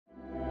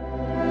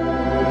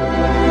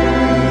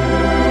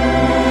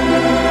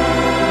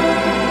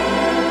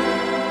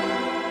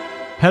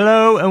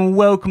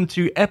welcome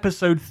to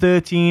episode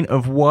 13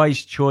 of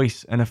Wise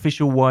Choice, an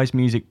official Wise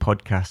Music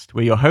podcast.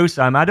 We're your hosts.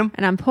 I'm Adam.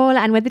 And I'm Paula,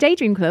 and we're the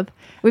Daydream Club.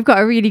 We've got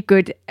a really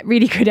good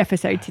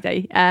episode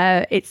today.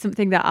 It's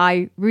something that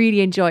I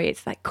really enjoy.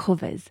 It's like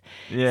covers.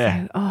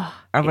 Yeah. So,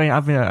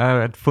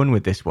 I had fun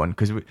with this one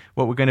because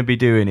what we're going to be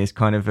doing is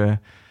kind of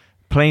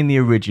playing the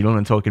original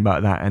and talking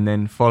about that, and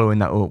then following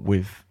that up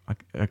with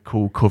a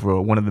cool cover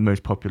or one of the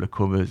most popular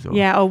covers.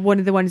 Or one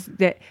of the ones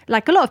that,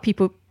 like, a lot of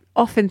people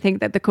often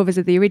think that the covers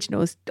of the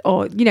originals,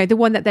 or the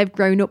one that they've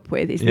grown up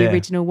with is the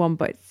original one,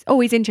 but it's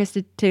always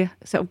interested to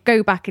sort of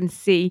go back and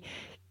see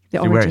the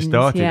origins. Where it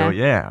started.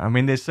 I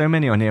mean, there's so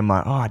many on here. I'm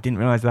like, I didn't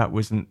realize that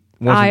wasn't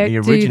the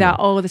original. I do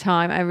that all the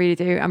time. I really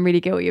do. I'm really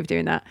guilty of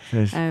doing that.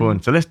 It's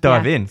fun. So let's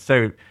dive in.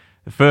 So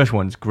the first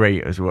one's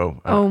great as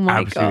well. Oh my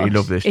god, absolutely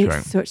love this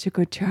track. It's such a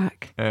good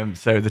track.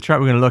 So the track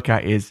we're going to look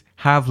at is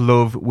Have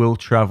Love Will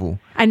Travel.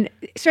 And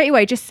straight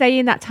away, just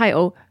saying that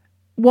title,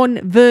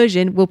 one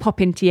version will pop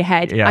into your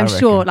head. I'm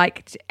sure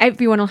like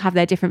everyone will have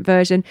their different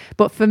version,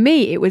 but for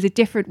me it was a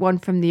different one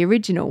from the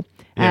original.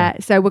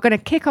 So we're going to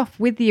kick off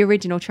with the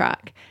original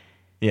track.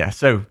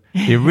 So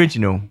the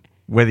original,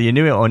 whether you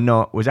knew it or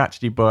not, was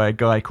actually by a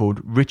guy called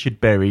Richard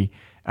Berry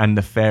and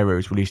the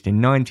Pharaohs, released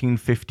in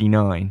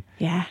 1959.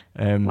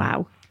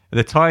 Wow.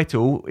 The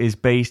title is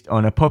based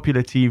on a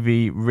popular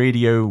TV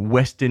radio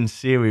Western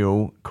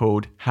serial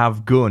called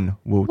Have Gun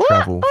Will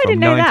Travel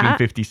from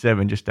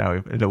 1957. Just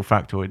a little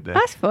factoid there.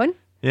 That's fun.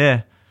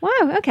 Yeah.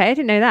 Wow. Okay, I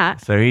didn't know that.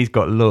 So he's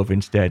got love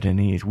instead, and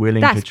he is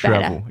willing to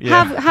travel. Better.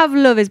 Yeah. Have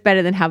love is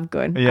better than have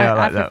gun. Yeah,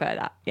 I prefer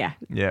that. Yeah.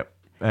 Yeah.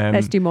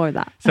 Let's do more of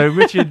that. So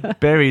Richard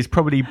Berry is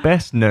probably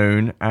best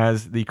known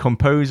as the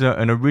composer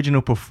and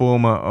original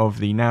performer of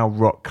the now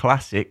rock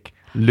classic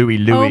Louie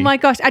Louie. Oh my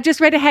gosh, I just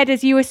read ahead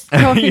as you were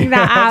talking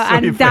that out,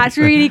 and that's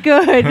really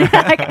good. I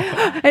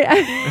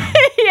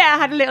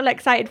had a little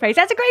excited face.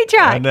 That's a great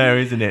track. I know,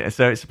 isn't it?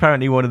 So it's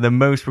apparently one of the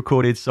most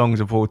recorded songs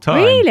of all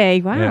time.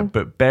 Really? Wow. Yeah,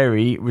 but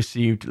Berry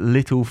received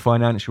little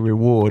financial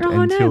reward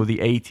until the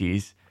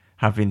 80s,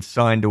 having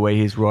signed away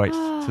his rights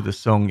to the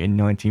song in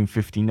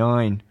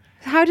 1959.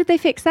 How did they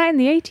fix that in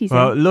the 80s?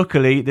 Well,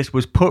 luckily, this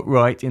was put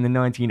right in the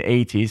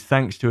 1980s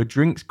thanks to a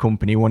drinks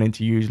company wanting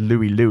to use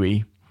Louie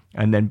Louie.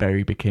 And then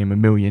Berry became a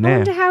millionaire. I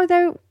wonder how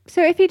though.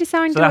 So if he'd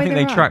signed away I think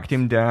the they tracked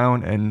him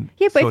down and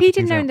but if he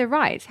didn't own the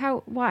rights,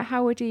 how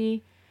would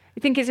he? I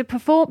think it's the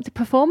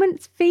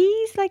performance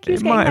fees, like he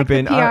was getting. It might have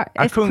been.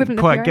 I couldn't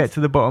quite get to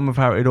the bottom of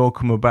how it all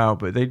come about,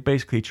 but they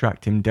basically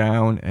tracked him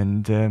down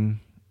and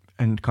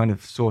kind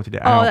of sorted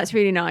it out. Oh, that's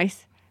really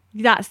nice.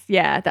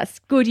 That's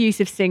good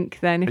use of sync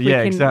then. If we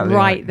can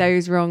right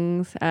those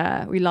wrongs,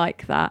 we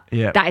like that.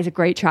 Yeah, that is a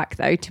great track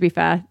though. To be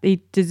fair,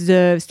 he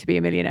deserves to be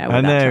a millionaire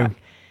with that track.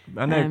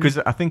 I know, because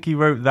I think he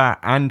wrote that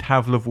and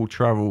Have Love Will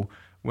Travel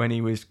when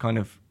he was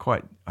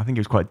quite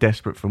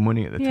desperate for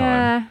money at the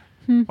time.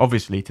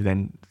 Obviously to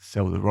then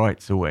sell the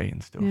rights away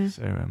and stuff. Yeah.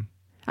 So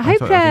I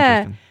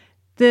hope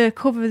the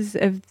covers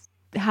of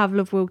Have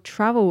Love Will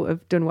Travel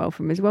have done well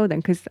for him as well then,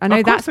 because I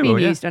know that's been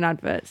used on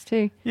adverts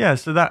too. Yeah,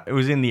 so that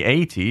was in the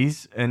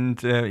 80s, and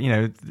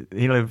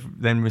he'll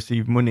have then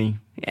received money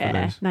for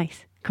those.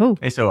 Nice. Cool.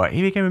 It's all right.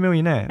 He became a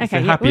millionaire. Okay, it's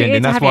a happy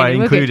ending. That's why I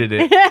included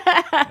it.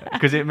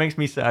 Because it makes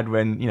me sad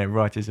when,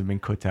 writers have been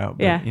cut out.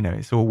 But,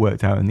 it's all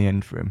worked out in the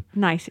end for him.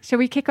 Nice. Shall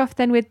we kick off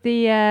then with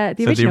the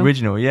original? So the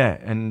original,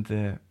 and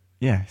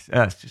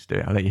let's just do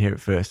it. I'll let you hear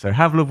it first. So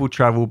Have Love Will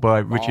Travel by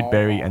Richard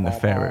Berry and the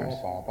Pharaohs.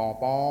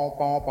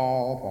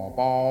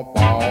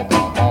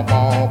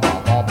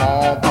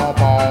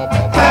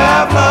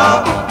 Have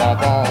love,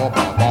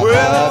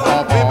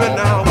 well, baby,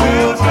 now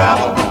we'll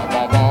travel.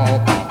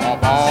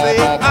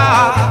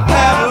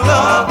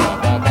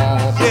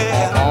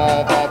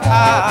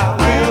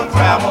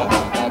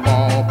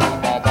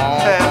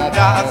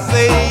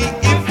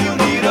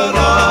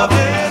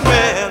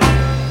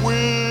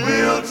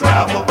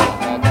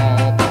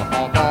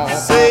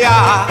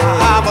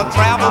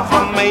 Travel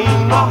from Maine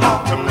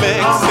to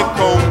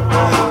Mexico,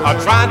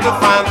 trying to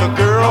find the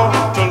girl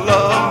to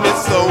love me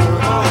so.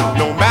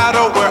 No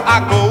matter where I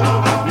go,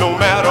 no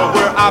matter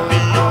where I be,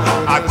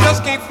 I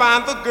just can't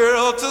find the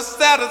girl to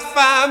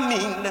satisfy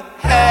me.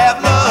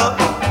 Have love,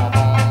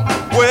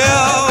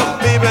 well,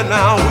 baby,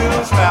 now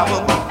we'll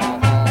travel.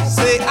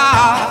 Say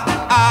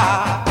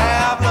I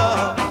have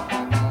love,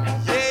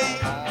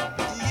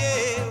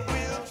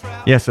 we'll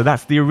travel. Yeah, so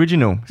that's the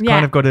original. It's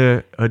kind of got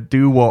a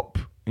doo-wop,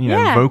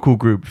 vocal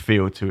group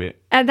feel to it.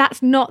 And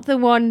that's not the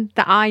one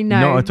that I know.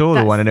 Not at all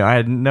the one I know. I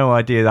had no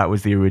idea that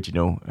was the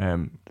original.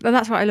 And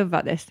that's what I love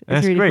about this.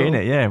 That's really great, cool.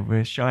 Isn't it? Yeah,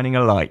 we're shining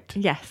a light.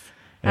 Yes.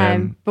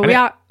 But we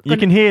are... You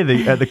can hear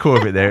at the core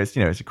of it there. It's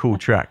it's a cool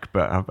track,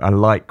 but I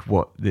like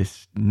what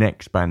this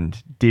next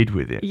band did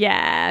with it.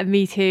 Yeah,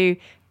 me too.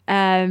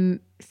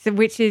 So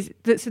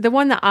the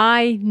one that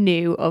I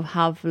knew of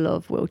Have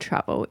Love Will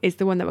Travel is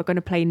the one that we're going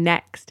to play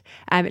next.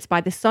 It's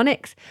by the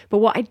Sonics. But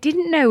what I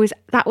didn't know was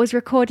that was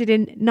recorded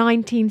in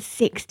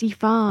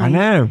 1965. I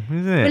know,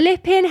 isn't it?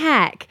 Flipping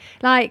heck.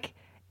 Like,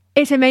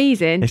 it's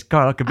amazing. It's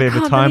got like a bit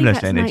of a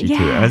timeless energy to it,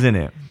 hasn't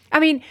it? I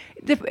mean,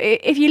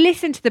 if you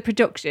listen to the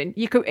production,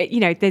 you could,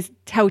 there's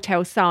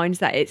telltale signs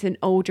that it's an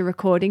older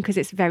recording because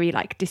it's very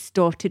like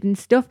distorted and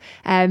stuff.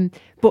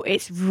 But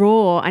it's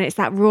raw, and it's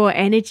that raw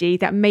energy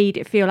that made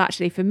it feel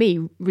actually for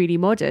me really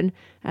modern.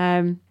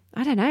 I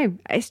don't know.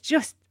 It's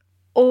just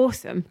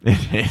awesome.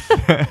 It is.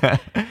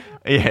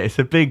 Yeah, it's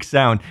a big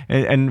sound.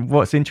 And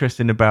what's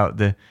interesting about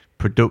the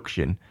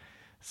production,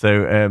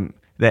 so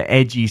the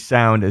edgy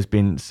sound has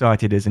been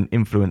cited as an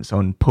influence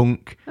on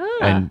punk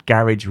and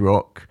garage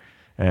rock.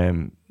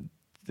 And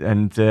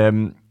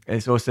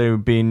it's also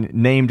been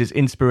named as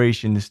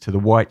inspirations to the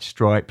White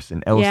Stripes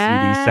and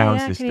LCD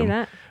sound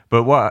system.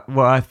 But what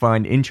I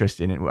find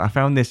interesting, I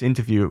found this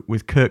interview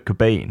with Kurt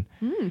Cobain,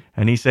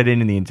 and he said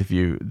in the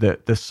interview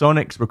that the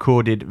Sonics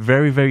recorded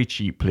very, very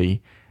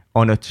cheaply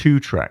on a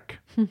 2-track.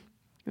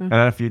 And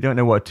if you don't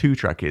know what a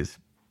 2-track is,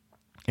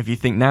 if you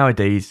think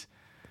nowadays,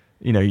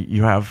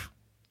 you have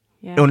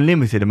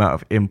unlimited amount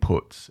of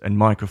inputs and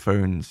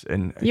microphones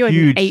and you had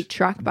huge an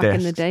 8-track back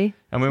in the day.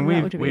 I mean,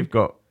 we've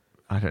got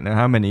I don't know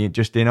how many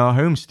just in our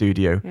home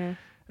studio. Yeah.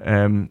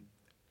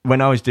 When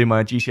I was doing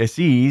my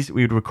GCSEs,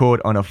 we would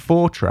record on a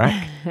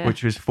 4-track,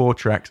 which was 4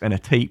 tracks and a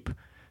tape.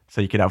 So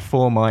you could have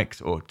 4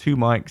 mics or 2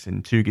 mics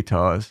and 2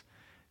 guitars.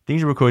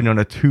 These are recording on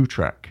a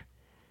 2-track.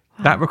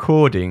 Wow. That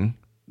recording,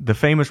 the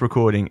famous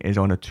recording, is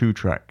on a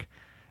 2-track.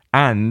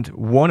 And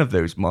one of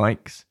those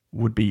mics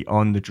would be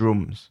on the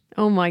drums.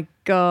 Oh my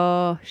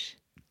gosh.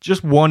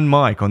 Just one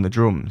mic on the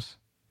drums.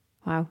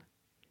 Wow.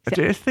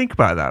 Just think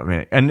about that a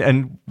minute.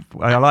 And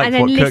I like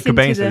what Kurt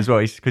Cobain said as well,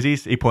 because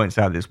he points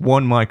out there's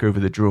one mic over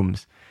the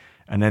drums,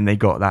 and then they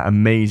got that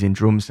amazing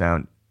drum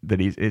sound that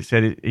he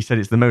said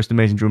it's the most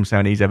amazing drum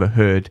sound he's ever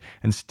heard,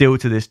 and still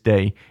to this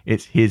day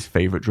it's his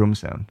favorite drum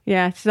sound.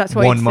 Yeah, so that's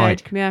what he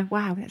mic. said. Yeah,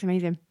 wow, that's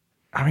amazing.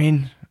 I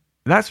mean,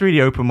 that's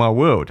really opened my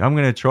world. I'm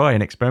going to try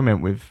and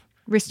experiment with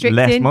restricting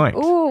less mics.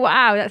 Oh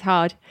wow, that's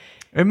hard.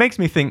 It makes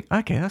me think,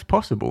 okay, that's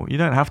possible. You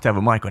don't have to have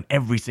a mic on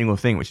every single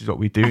thing, which is what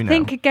we do now. I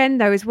think again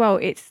though as well,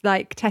 it's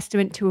like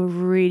testament to a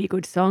really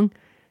good song.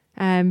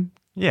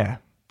 Yeah,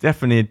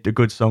 definitely a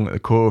good song at the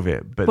core of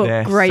it, but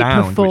their great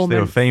sound, which they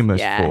were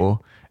famous yeah.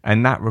 for,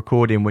 and that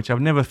recording, which I've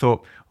never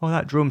thought, oh,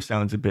 that drum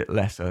sounds a bit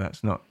lesser.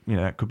 That's not,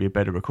 that could be a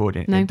better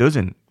recording. No. It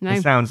doesn't. No.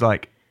 It sounds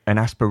like an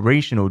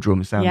aspirational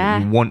drum sound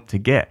that you want to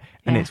get,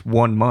 and it's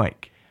one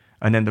mic.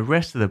 And then the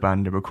rest of the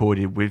band are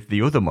recorded with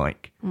the other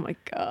mic. Oh my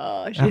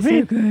gosh, it's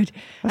so good.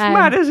 That's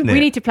mad, isn't it?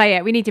 We need to play it.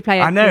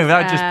 I know,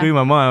 that just blew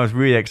my mind. I was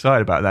really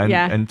excited about that.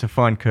 And to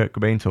find Kurt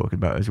Cobain talking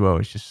about it as well,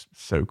 it's just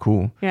so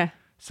cool. Yeah.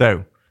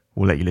 So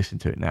we'll let you listen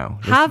to it now.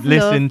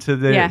 Listen to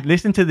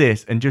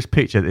this and just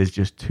picture there's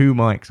just 2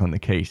 mics on the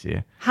case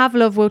here. Have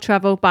Love Will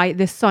Travel by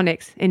the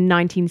Sonics in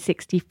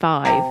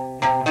 1965.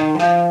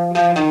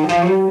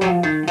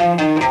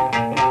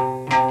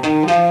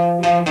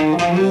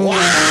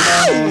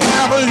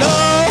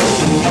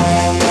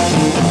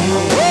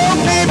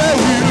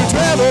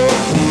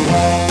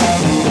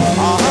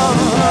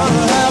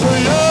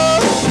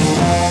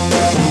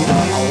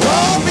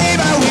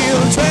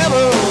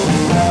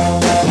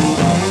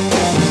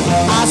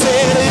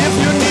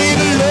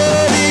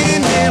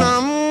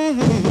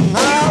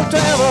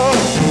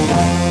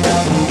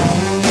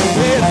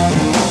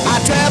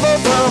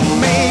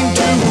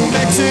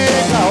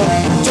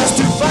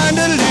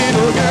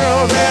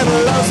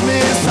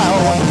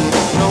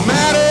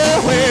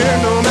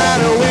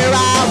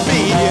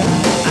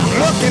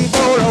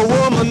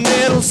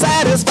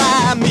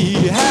 Satisfy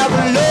me, have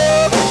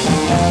love.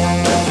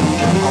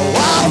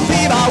 Wild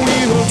babe, I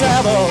will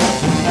travel.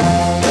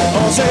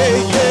 Oh,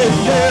 say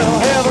yeah,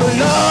 have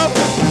love.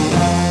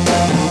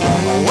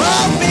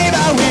 Wild babe,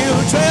 I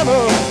will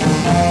travel.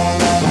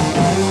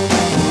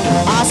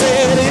 I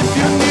said if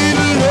you need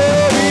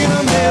love in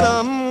a minute,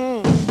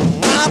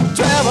 I'll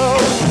travel.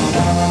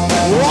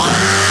 Wow.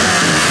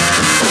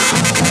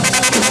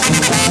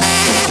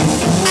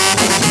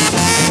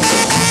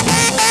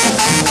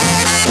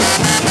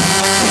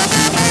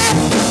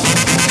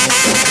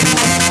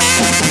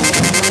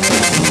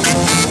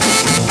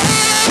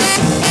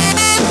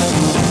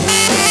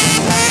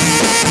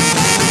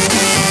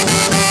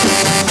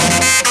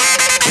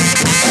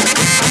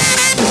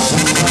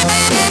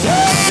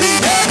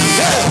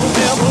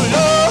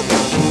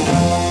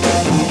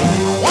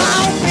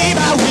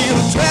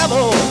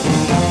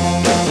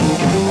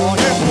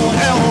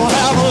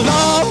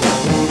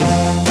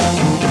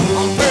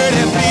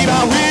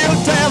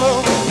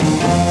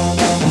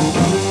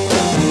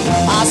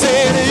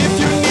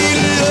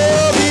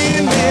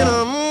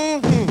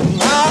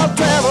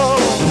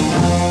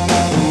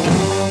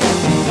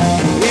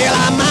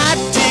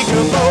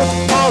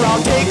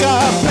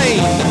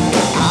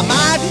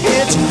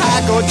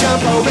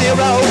 Jump a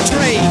railroad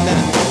train.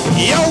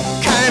 Your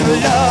kind of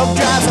love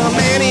drives a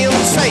man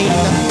insane.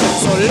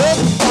 So look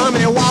for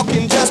me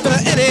walking just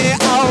any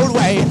old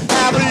way.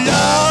 Have a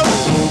love.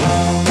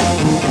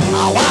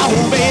 Oh, wow,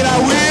 baby, I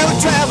will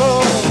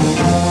travel.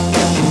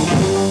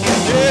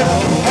 Yeah,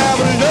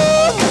 have a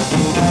love.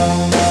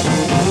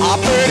 Oh,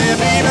 pretty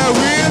baby, I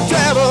will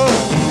travel.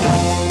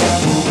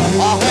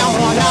 Oh,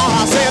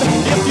 I said,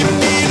 if you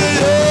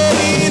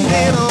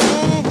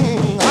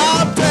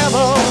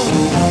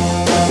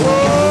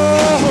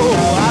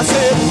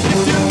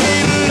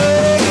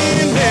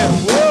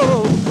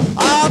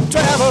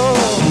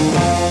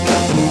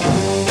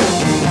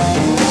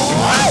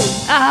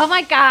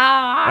my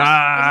gosh.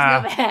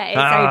 I just love it.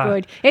 It's so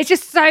good. It's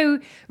just so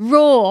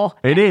raw.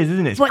 It is,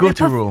 isn't it? It's But the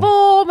guttural.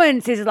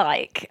 performance is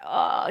like,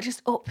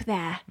 just up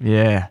there.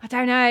 Yeah. I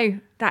don't know.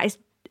 That is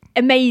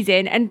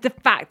amazing. And the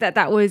fact that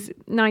that was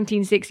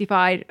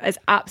 1965 has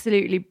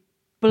absolutely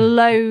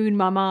blown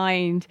my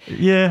mind.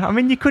 Yeah, I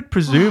mean, you could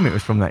presume it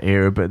was from that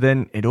era, but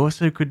then it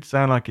also could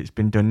sound like it's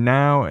been done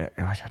now. I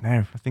don't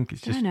know. I think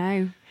it's I just... don't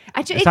know.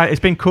 It's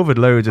been covered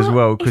loads as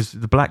well, because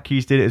the Black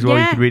Keys did it as well.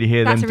 You could really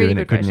hear them that's a really doing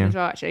good it, couldn't version you? as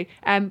well, actually.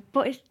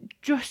 But it's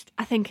just,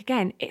 I think,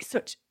 again, it's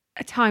such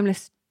a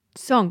timeless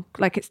song.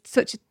 Like, it's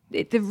such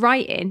the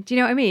writing. Do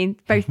you know what I mean?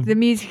 Both the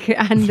music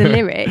and the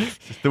lyrics.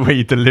 Just the way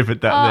you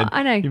delivered that. Then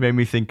I know. You made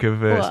me think of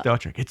Star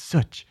Trek. It's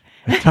such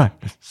a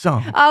timeless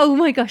song. Oh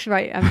my gosh!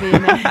 Right, I'm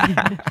being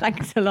there.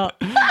 Thanks a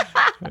lot.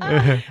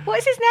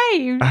 What's his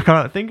name? I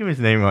can't think of his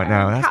name right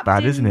now. That's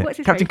bad, isn't it? What's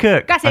his Captain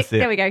name? Kirk. That's it.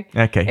 There we go.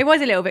 Okay. It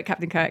was a little bit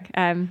Captain Kirk.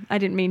 I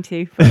didn't mean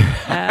to.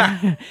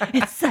 But,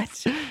 it's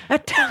such a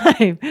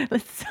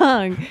timeless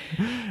song.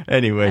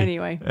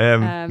 Anyway.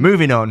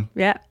 Moving on.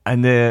 Yeah.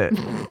 And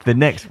the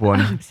next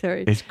one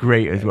Sorry. is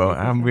great as well.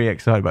 I'm really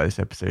excited about this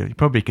episode. You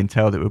probably can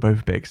tell that we're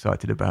both a bit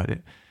excited about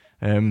it.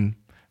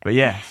 But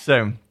yeah,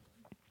 so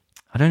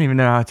I don't even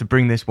know how to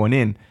bring this one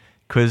in,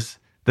 because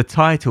the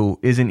title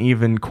isn't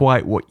even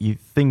quite what you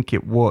think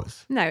it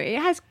was. No, it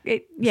has.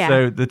 Yeah.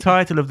 So the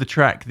title of the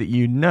track that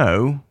you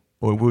know,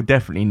 or will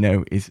definitely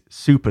know, is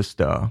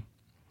Superstar.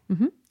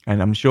 Mm-hmm.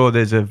 And I'm sure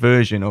there's a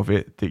version of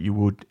it that you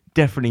would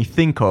definitely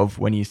think of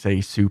when you say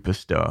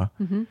Superstar.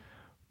 Mm-hmm.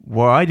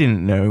 What I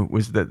didn't know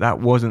was that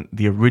wasn't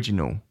the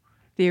original.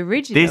 The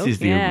original. This is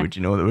the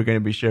original that we're going to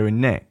be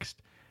showing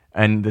next.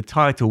 And the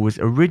title was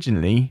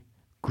originally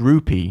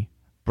Groupie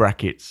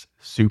brackets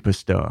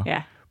Superstar.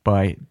 Yeah.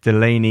 By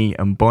Delaney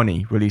and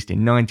Bonnie, released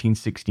in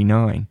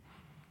 1969.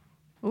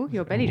 Oh,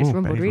 your belly just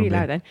rumbled really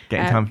loud then.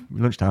 Getting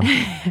lunchtime.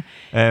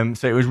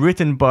 So it was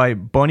written by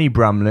Bonnie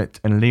Bramlett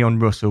and Leon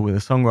Russell, with a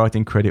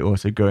songwriting credit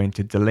also going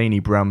to Delaney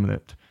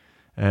Bramlett.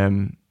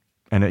 So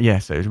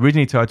it was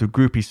originally titled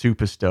Groupie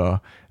Superstar.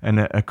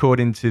 And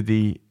according to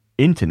the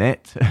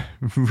internet,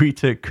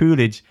 Rita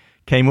Coolidge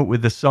came up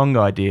with the song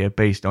idea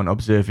based on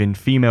observing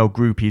female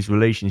groupies'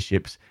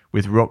 relationships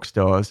with rock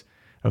stars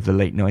of the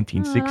late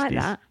 1960s. I like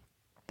that.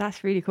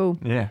 That's really cool.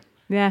 Yeah.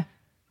 Yeah.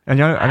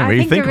 And I don't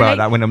really think about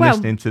that when I'm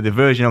listening to the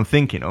version I'm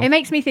thinking of. It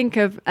makes me think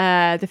of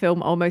the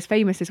film Almost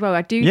Famous as well.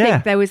 I do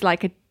think there was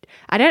like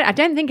I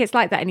don't think it's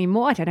like that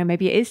anymore. I don't know,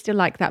 maybe it is still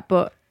like that,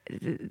 but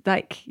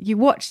like you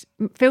watch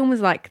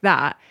films like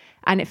that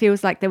and it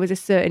feels like there was a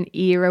certain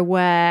era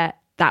where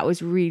that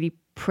was really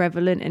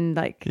prevalent, and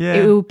like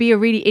it will be a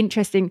really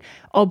interesting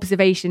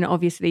observation,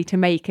 obviously, to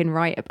make and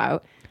write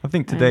about. I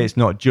think today it's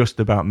not just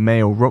about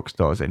male rock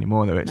stars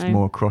anymore, though. It's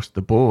more across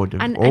the board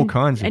of all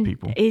kinds of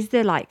people. Is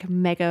there like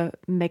mega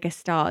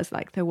stars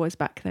like there was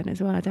back then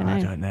as well? I don't know. I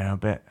don't know.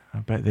 I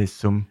bet there's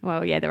some.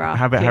 Well, yeah, there are.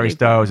 I bet Harry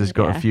Styles has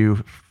got a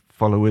few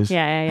followers.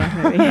 Yeah.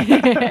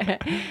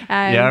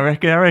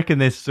 I reckon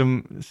there's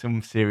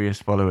some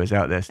serious followers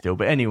out there still.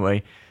 But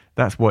anyway,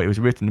 that's what it was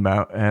written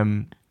about.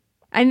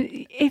 And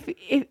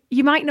if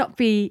you might not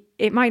be,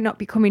 it might not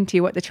be coming to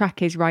you what the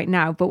track is right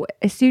now, but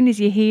as soon as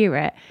you hear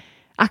it,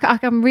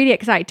 I'm really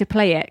excited to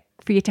play it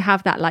for you to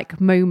have that like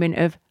moment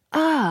of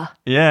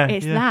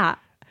it's that.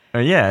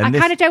 Yeah, I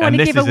kind of don't want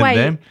to give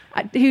away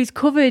who's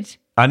covered.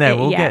 I know,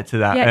 we'll get to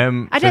that.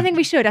 Yeah. I don't think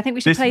we should. I think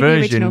we should play the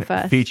original first. This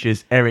version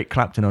features Eric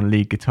Clapton on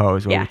lead guitar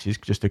as well, which is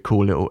just a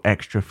cool little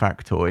extra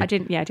factoid. I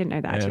didn't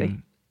know that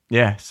actually.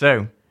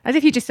 So as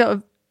if you just sort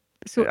of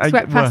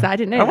swept past that. I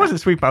didn't know. I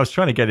wasn't sweeping. I was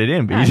trying to get it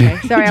in, but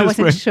sorry, I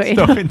wasn't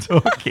stopping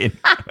talking.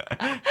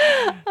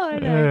 Oh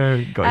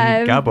no! Got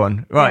you gab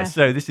on. Right,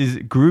 so this is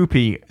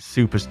Groupie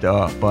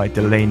Superstar by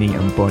Delaney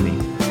and Bonnie.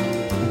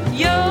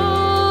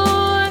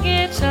 Your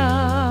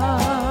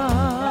guitar,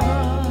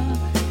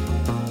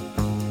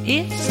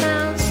 it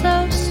sounds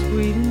so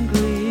sweet and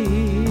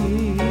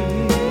green,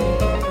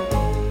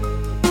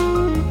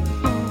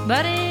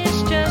 but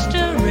it's just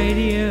a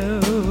radio.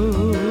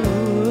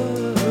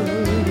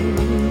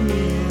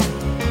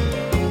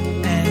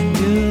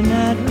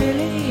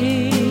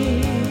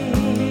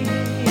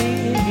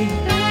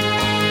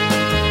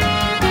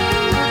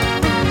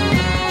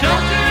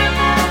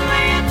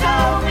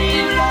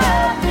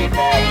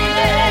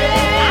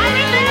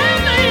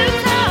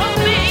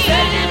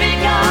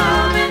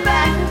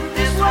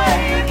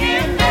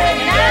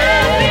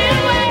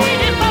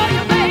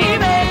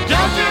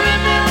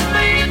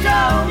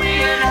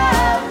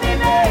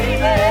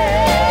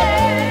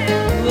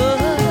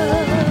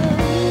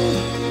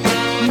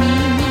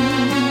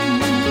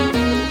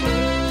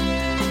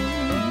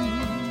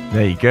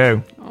 There you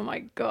go. Oh my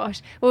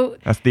gosh! Well,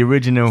 that's the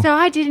original. So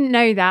I didn't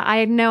know that. I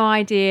had no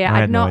idea. I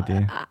had no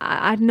idea.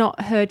 I'd not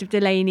heard of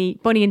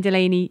Bonnie and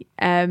Delaney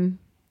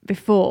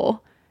before,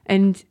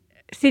 and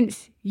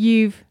since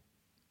you've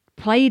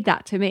played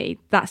that to me,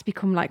 that's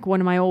become like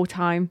one of my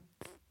all-time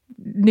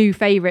new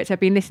favorites. I've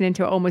been listening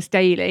to it almost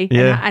daily,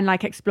 and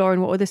like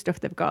exploring what other stuff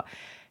they've got.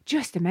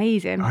 Just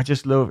amazing. I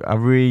just love. I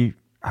really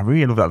I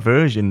really love that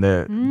version.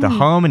 The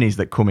harmonies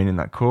that come in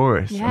that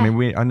chorus. Yeah. I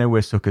mean, I know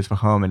we're suckers for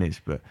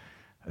harmonies, but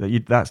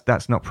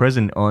that's not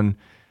present on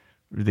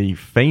the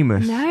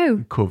famous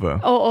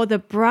cover. Or the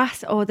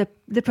brass, or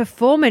the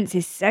performance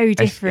is so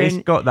different.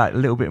 It's got that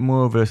little bit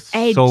more of a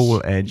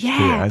soul edge to it,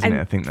 hasn't it?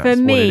 I think that's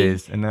for me, what it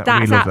is. And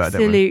that's we love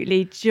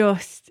absolutely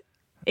just,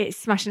 it's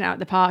smashing it out of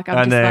the park.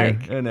 I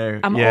know.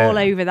 I'm all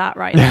over that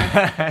right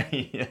now.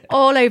 Yeah.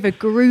 All over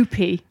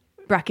groupie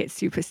brackets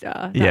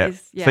superstar. That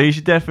is, So you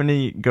should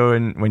definitely go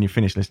and, when you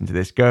finish listening to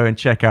this, go and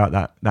check out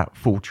that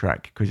full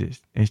track, because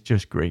it's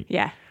just great.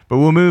 Yeah. But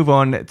we'll move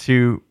on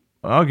to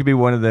arguably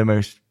one of the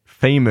most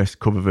famous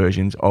cover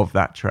versions of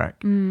that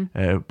track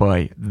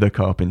by The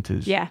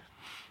Carpenters. Yeah.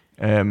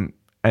 And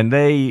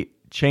they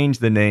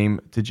changed the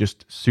name to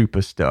just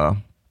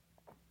Superstar.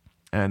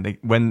 And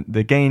when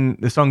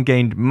the song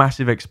gained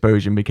massive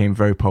exposure and became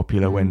very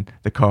popular when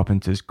The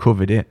Carpenters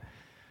covered it.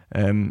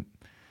 And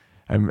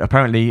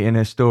apparently in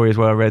a story as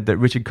well, I read that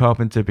Richard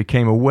Carpenter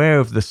became aware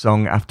of the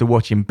song after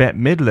watching Bette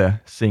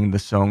Midler sing the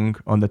song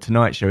on The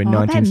Tonight Show in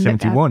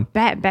 1971.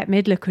 Bette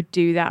Midler could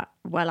do that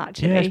well,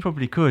 actually. Yes,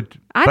 probably could.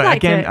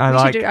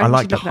 I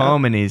like the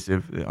harmonies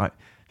of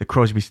the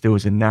Crosby,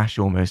 Stills and Nash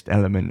almost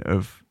element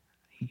of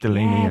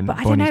Delaney and but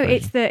I don't know.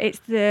 Bonnie's It's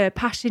the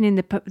passion in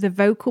the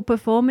vocal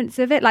performance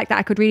of it, like that.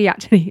 I could really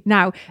actually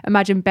now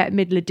imagine Bette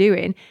Midler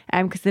doing,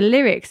 because the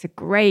lyrics are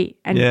great,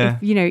 and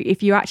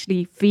if you're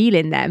actually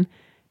feeling them,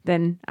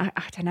 then I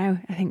don't know.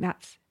 I think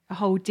that's a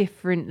whole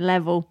different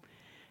level.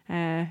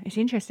 It's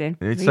interesting.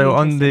 So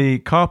on the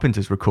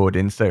Carpenters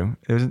recording, so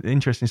there was an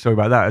interesting story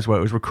about that as well.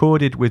 It was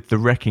recorded with the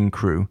Wrecking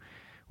Crew,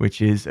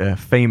 which is a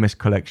famous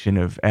collection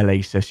of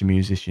LA session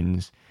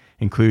musicians,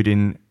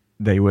 including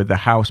they were the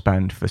house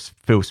band for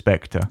Phil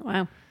Spector.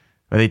 Wow.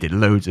 Well, they did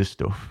loads of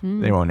stuff.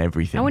 They were on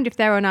everything. I wonder if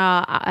they're on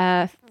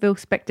our Phil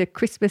Spector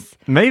Christmas.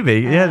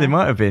 Maybe, they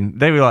might have been.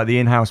 They were like the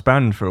in-house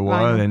band for a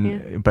while,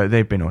 Right, but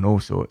they've been on all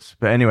sorts.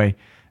 But anyway,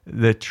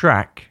 the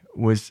track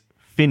was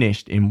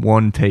finished in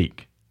one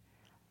take.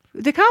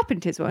 The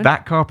Carpenters one?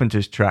 That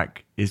Carpenters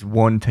track is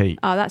one take.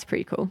 Oh, that's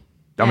pretty cool.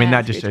 I mean,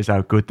 that that's just good. shows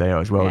how good they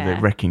are as well, Yeah.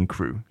 the Wrecking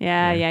Crew.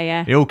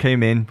 Yeah. They all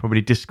came in,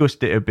 probably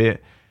discussed it a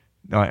bit.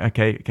 Like,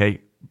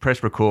 okay,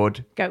 press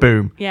record, Go.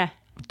 boom, Yeah.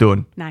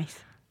 done. Nice.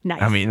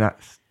 I mean,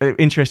 that's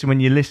interesting when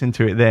you listen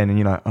to it then and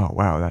you're like, oh,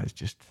 wow, that's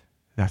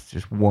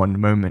just one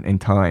moment in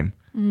time.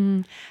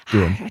 Done.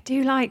 I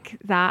do like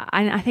that.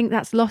 And I think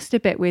that's lost a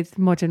bit with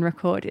modern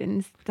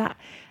recordings, that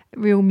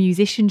real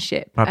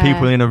musicianship. Like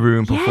people in a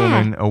room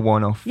performing a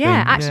one-off thing.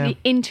 Actually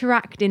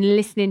interacting,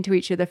 listening to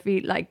each other,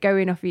 like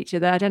going off each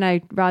other. I don't know,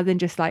 rather than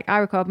just like, I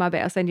record my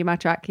bit, I'll send you my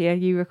track here,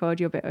 you record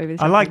your bit over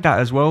the I like that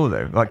as well,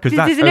 though. Like, because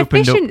there's an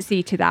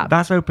efficiency to that.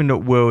 That's opened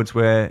up worlds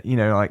where,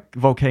 like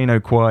Volcano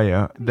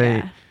Choir,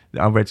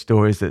 I read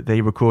stories that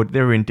they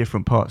were in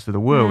different parts of the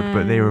world,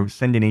 but they were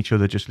sending each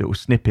other just little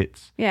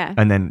snippets. Yeah.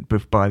 And then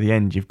by the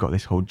end, you've got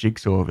this whole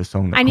jigsaw of a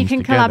song that and you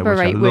comes can together,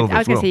 collaborate which I with, I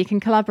was going to love say, you can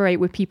collaborate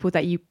with people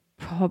that you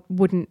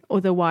wouldn't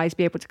otherwise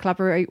be able to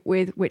collaborate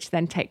with, which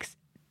then takes,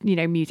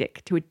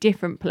 music to a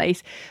different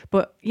place.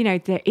 But,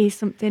 there is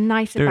something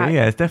nice about it.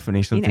 Yeah, it's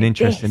definitely something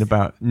interesting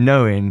about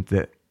knowing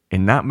that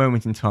in that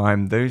moment in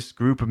time, those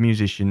group of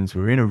musicians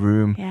were in a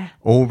room,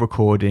 all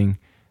recording,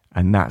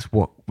 and that's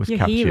what was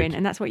captured. Hearing,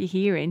 and that's what you're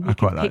hearing. You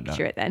can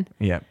picture it then.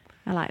 Yeah.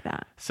 I like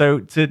that.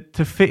 So to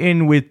fit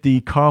in with the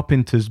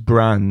Carpenters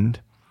brand,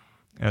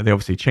 they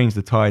obviously changed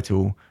the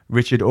title.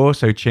 Richard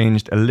also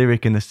changed a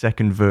lyric in the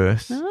second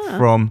verse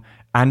from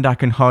 "And I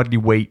can hardly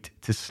wait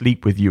to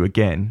sleep with you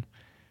again"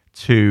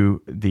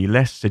 to the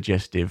less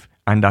suggestive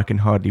 "And I can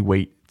hardly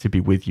wait to be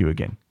with you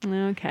again."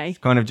 Okay. It's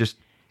kind of just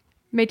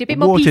made it a bit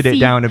more watered PC. it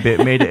down a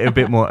bit, made it a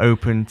bit more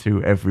open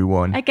to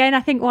everyone. Again,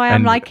 I think why I'm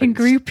And liking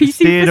groupie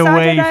steered superstar, I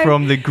away don't know.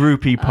 from the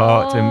groupie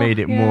part and made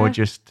it more yeah.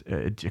 just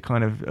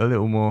kind of a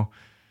little more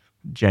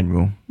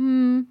general.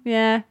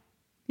 Yeah.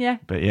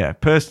 But yeah,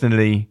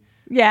 personally,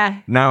 Yeah.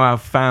 now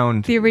I've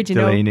found The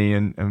original. Delaney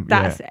and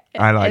That's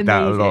I like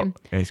that a lot. amazing.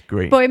 It's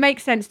great. But it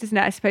makes sense, doesn't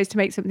it? I suppose to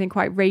make something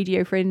quite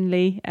radio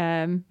friendly.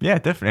 Yeah,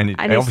 definitely.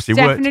 And It it's obviously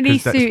worked definitely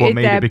because that's what suited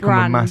made their it become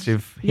brand. a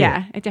massive hit.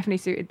 Yeah, it definitely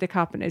suited the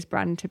Carpenters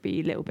brand to be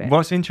a little bit.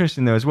 What's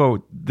interesting though as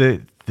well,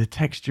 the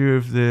texture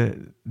of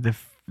the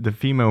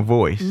female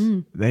voice,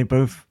 they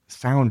both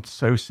sound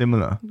so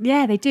similar.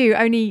 Yeah, they do.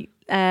 Only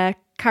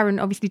Karen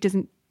obviously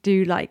doesn't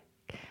do like.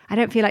 I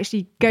don't feel like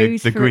she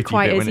goes the for gritty it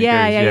quite bit as when it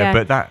goes, yeah.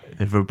 But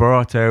the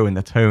vibrato and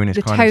the tone is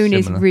The kind of tone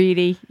similar. is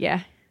really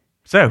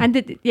So and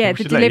the we the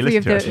should let you delivery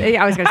of listen to the.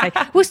 I was going to say,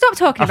 we'll stop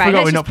talking I about it. forgot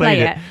Let's we just not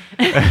played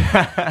play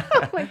it.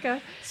 Oh my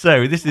god.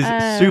 So this is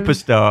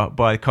Superstar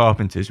by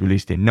Carpenters,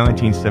 released in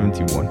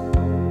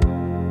 1971.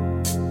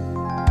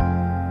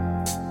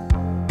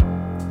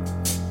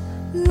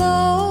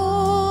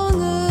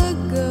 Long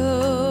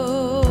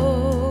ago,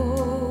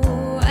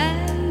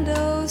 and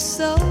oh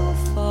so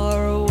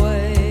far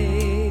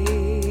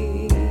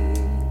away,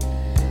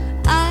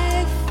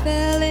 I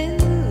fell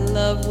in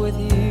love with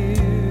you.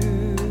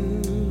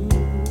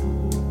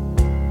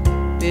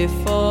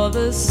 Before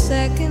the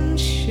second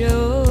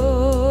show,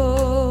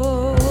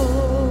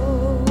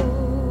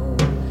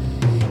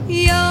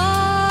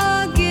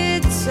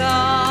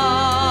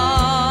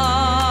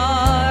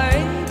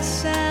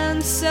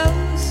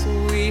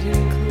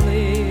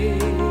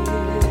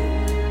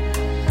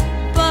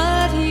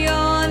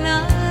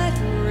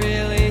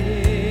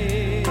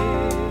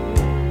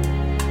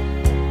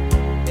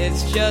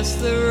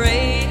 just the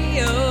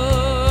radio.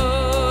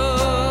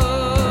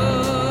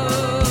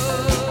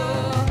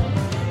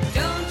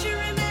 Don't you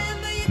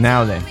remember you Now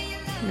told then. me you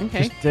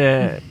Okay.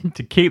 Just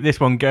to keep this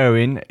one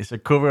going, it's a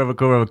cover of a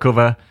cover of a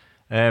cover.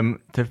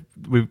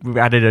 We've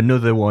added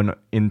another one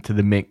into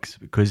the mix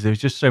because there's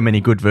just so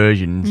many good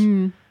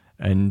versions,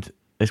 and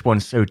this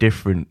one's so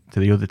different to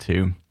the other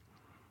two.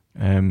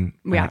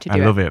 We had to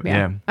do I love it.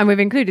 Yeah. And we've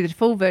included the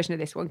full version of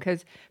this one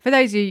because for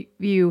those of you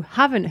who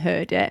haven't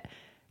heard it,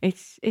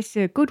 it's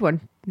a good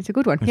one. It's a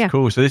good one. It's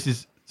cool. So this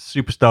is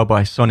Superstar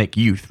by Sonic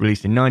Youth,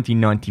 released in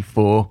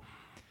 1994,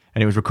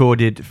 and it was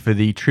recorded for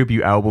the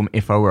tribute album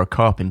If I Were a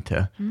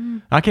Carpenter.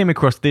 I came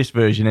across this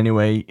version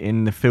anyway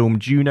in the film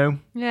Juno,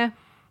 Yeah.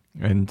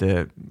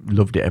 and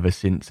loved it ever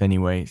since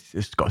anyway. It's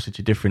just got such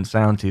a different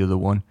sound to the other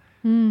one.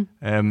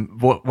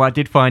 What I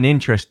did find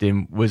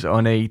interesting was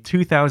on a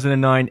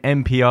 2009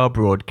 NPR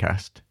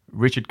broadcast,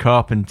 Richard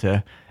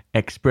Carpenter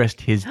expressed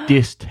his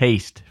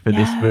distaste for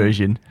this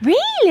version.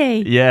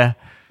 Really? Yeah.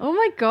 Oh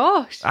my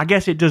gosh. I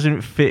guess it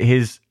doesn't fit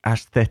his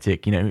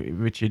aesthetic. You know,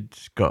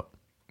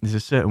 there's a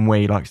certain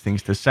way he likes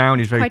things to sound.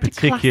 He's very Quite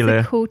particular. a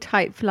classical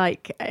type,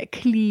 like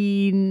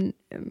clean.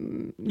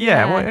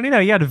 Yeah, well, and,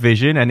 he had a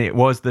vision, and it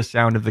was the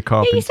sound of the Yeah,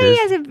 Carpenters. you say he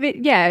has a bit.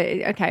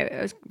 Yeah,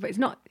 okay, but it's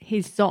not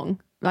his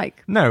song.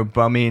 Like, No,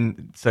 but I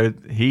mean, so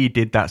he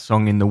did that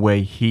song in the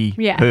way he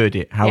Yeah. heard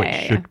it, how Yeah, it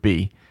yeah, should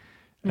be.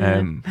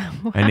 And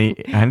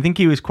I think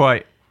he was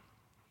quite,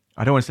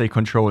 I don't want to say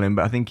controlling,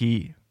 but I think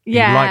he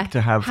liked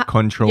to have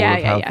control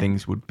of how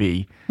things would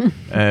be. I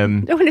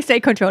don't want to say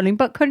controlling,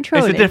 but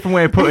controlling. It's a different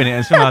way of putting it,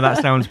 and somehow that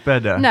sounds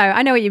better. No,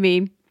 I know what you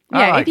mean. I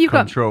Yeah, like if you've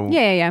control. got.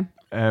 Yeah.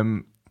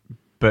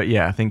 But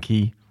yeah, I think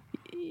he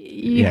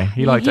You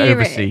liked to hear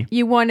oversee. It,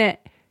 you want it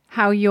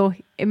how you're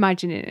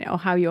imagining it or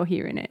how you're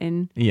hearing it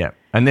in. Yeah,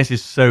 and this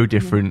is so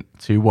different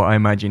to what I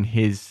imagine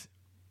his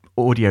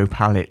audio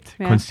palette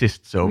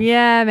consists of.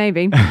 Yeah,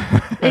 maybe.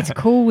 It's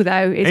cool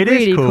though. It's It is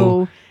really cool.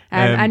 cool.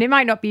 And it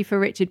might not be for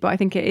Richard, but I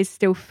think it is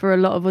still for a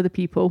lot of other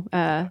people.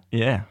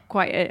 Yeah.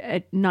 Quite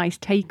a nice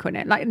take on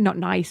it. Like, not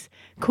nice,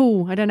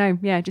 cool. I don't know.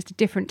 Yeah, just a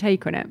different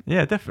take on it.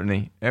 Yeah,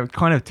 definitely. It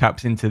kind of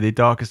taps into the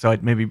darker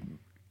side, maybe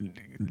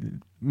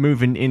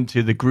moving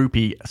into the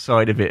groupie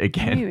side of it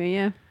again. Anyway,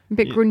 yeah, a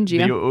bit The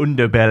grungier.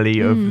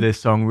 underbelly of the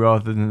song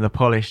rather than the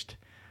polished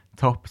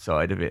top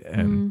side of it.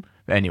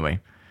 But anyway,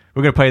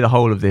 we're going to play the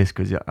whole of this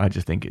because I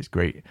just think it's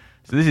great.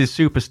 So this is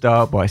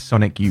Superstar by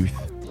Sonic Youth.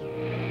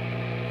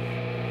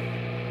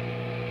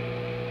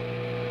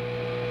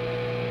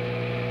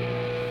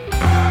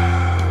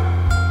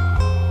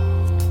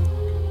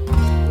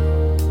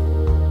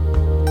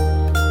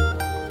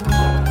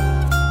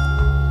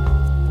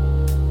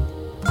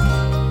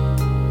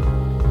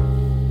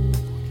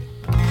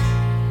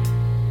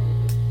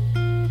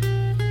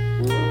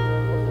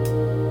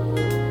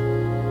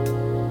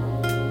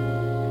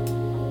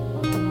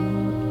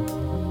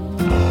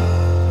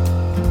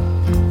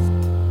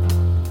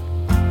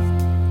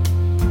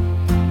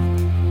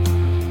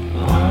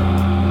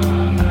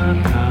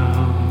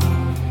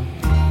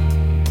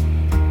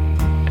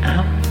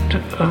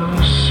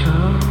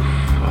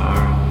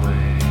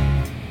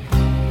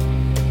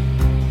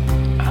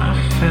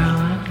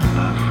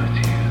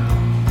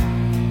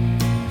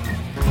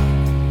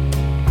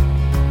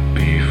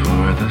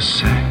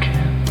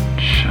 Second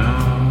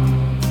show,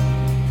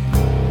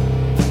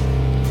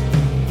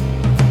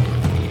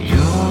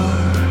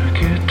 your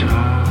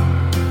guitar,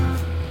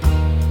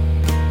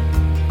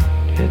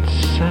 it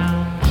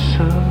sounds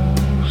so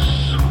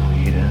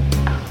sweet and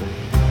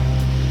clear,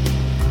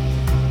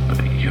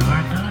 but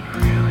you're not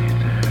really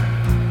there.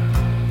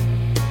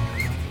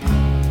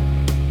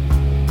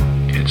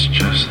 It's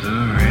just the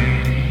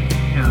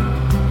radio.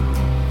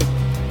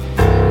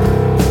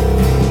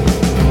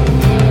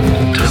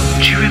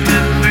 Don't you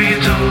remember you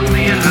told me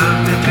you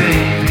loved me,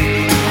 babe?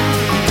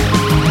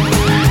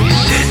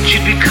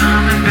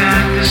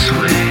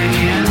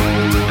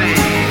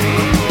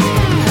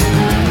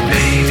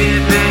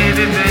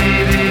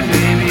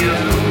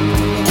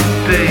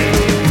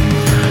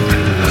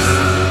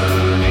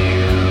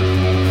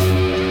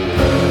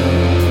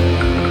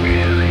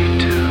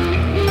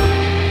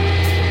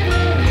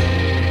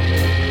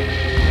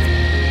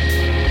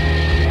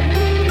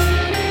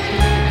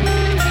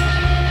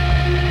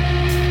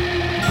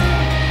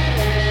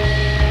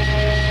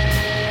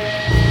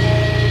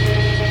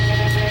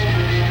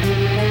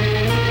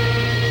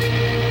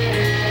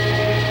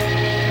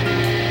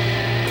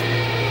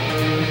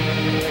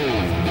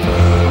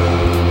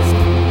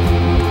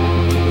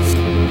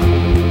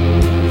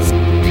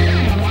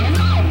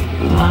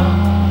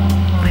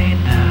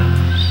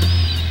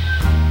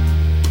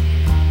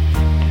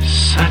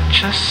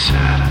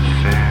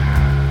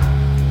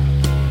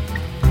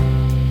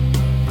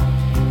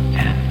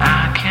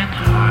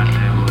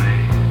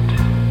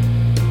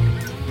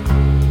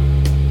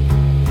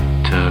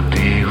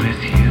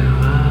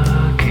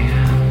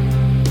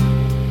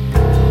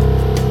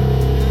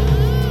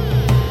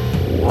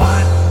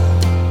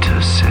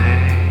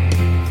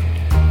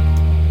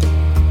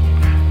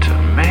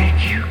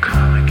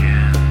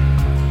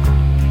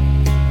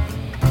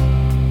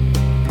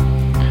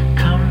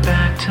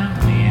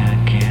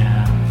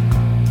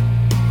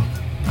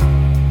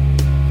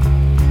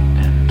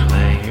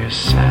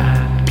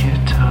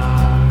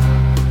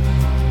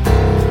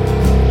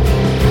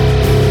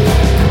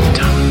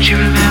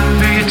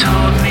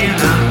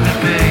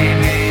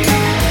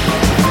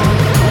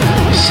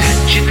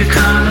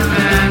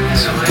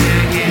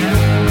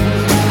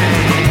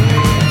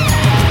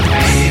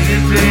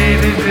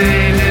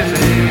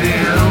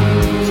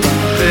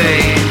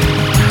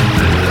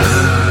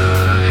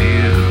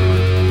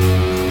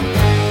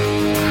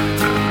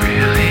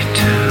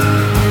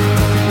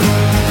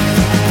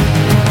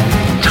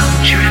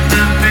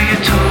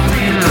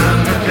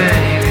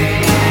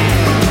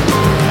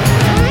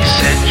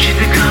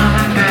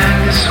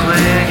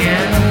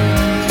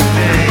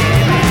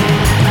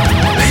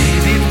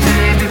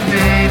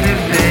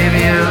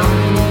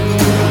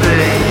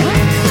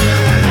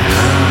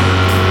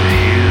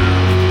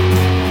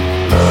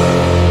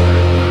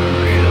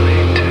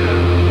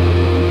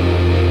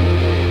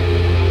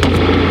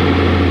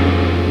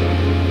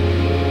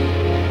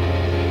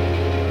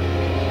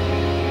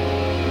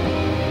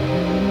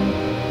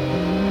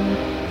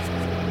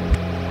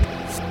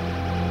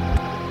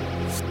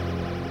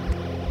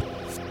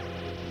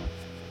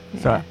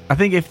 So I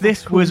think if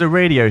this was a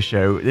radio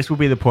show, this would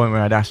be the point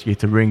where I'd ask you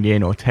to ring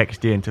in or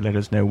text in to let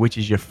us know which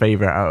is your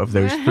favourite out of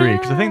those three,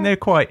 because I think they're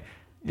quite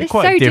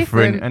so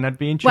different, and I'd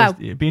be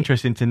interested. It'd be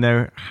interesting to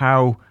know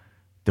how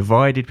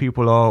divided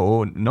people are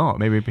or not.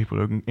 Maybe people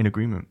are in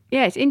agreement.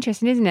 Yeah, it's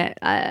interesting, isn't it?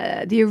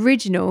 The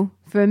original,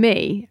 for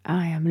me,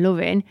 I am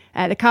loving.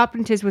 The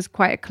Carpenters was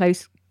quite a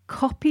close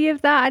copy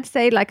of that, I'd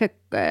say.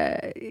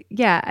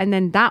 And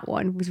then that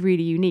one was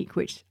really unique,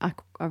 which I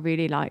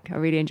really like. I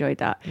really enjoyed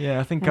that. Yeah,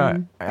 I think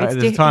at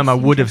the time I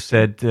would have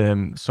said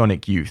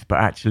Sonic Youth, but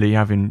actually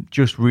having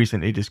just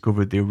recently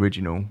discovered the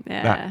original,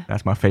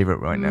 that's my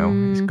favourite right now.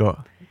 It's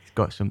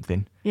got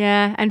something.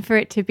 Yeah, and for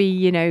it to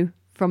be,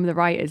 from the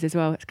writers as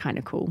well, it's kind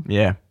of cool.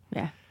 Yeah.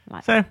 Yeah.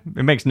 So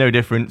it makes no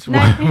difference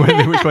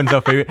which one's our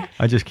favourite.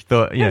 I just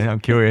thought, I'm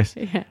curious.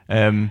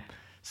 Yeah.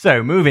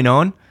 So moving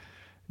on,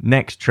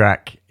 next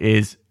track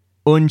is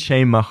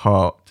Unchain My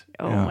Heart.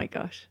 Oh my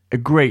gosh. A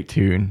great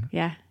tune.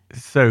 Yeah.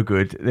 So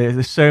good.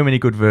 There's so many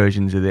good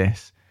versions of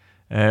this.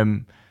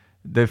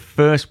 The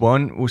first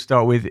one we'll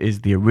start with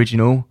is the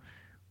original,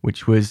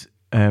 which was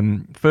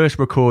first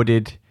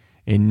recorded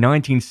in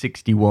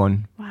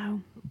 1961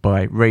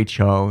 by Ray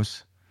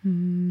Charles.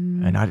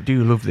 And I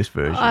do love this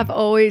version. I've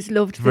always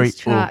loved this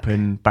track. Very up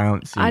and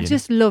bouncy. I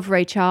just love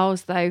Ray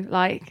Charles though.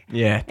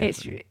 Yeah,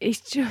 it's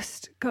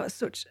just got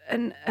such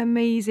an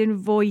amazing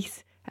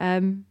voice.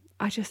 I've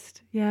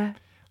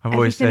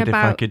always said if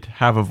I could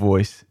have a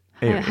voice,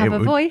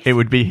 it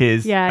would be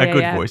his. Yeah, a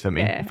good voice. I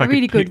mean, if I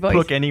really could good voice.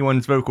 pluck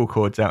anyone's vocal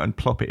cords out and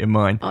plop it in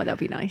mine. Oh, that'd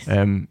be nice.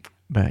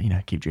 But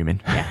keep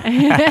dreaming.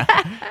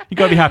 Yeah. You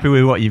got to be happy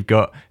with what you've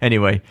got.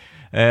 Anyway.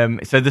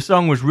 So the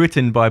song was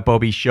written by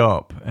Bobby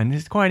Sharp, and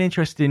there's quite an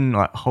interesting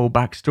whole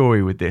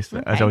backstory with this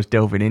as I was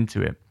delving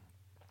into it.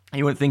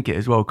 You wouldn't think it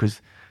as well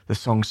because the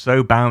song's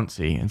so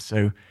bouncy and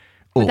so.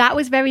 But that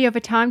was very of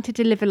a time to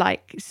deliver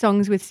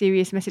songs with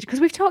serious message, because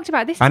we've talked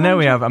about this. I know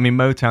we have. I mean,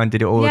 Motown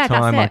did it all the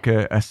time, that's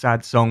like a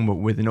sad song but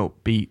with an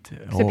upbeat,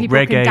 so or people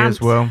can reggae dance.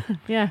 as well.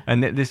 Yeah,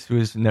 and this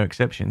was no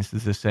exception. This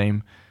is the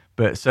same.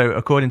 But so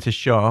according to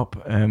Sharp,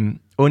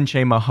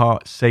 Unchain My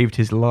Heart saved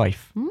his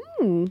life.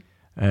 Ooh.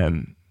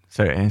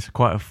 So it's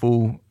quite a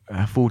full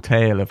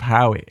tale of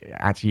how it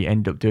actually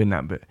ended up doing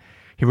that. But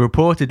he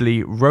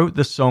reportedly wrote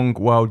the song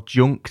while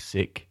junk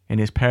sick in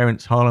his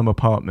parents' Harlem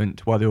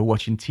apartment while they were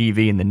watching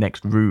TV in the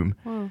next room.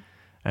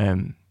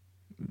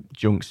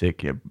 Junk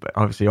sick,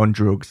 obviously on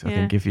drugs. I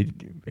think if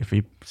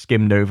he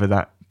skimmed over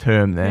that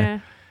term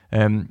there.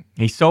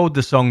 He sold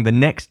the song the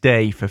next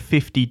day for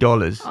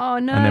 $50. Oh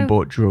no! And then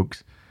bought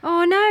drugs.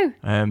 Oh no!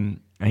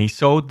 And he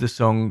sold the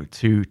song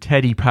to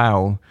Teddy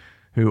Powell,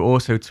 who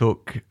also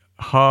took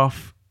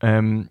half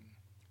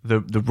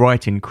the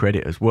writing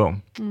credit as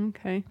well.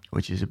 Okay.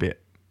 Which is a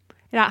bit.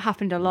 That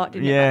happened a lot,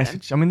 didn't it?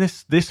 Yes, I mean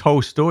this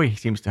whole story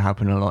seems to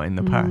happen a lot in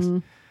the past.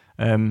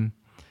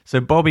 So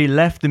Bobby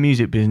left the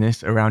music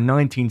business around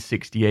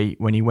 1968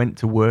 when he went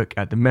to work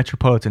at the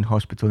Metropolitan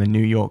Hospital in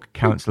New York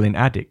counseling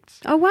addicts.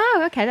 Oh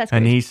wow, okay, that's good.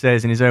 And he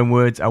says in his own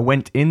words, "I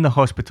went in the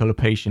hospital a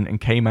patient and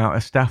came out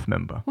a staff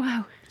member."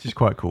 Wow. Which is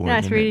quite cool.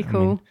 That's really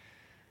cool. I mean,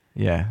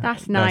 yeah.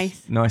 That's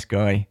nice. Nice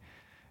guy.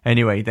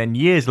 Anyway, then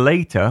years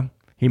later,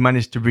 he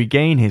managed to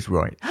regain his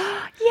rights.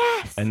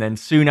 Yes. And then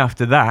soon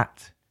after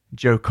that,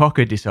 Joe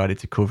Cocker decided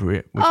to cover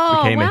it, which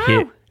became a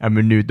hit and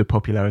renewed the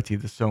popularity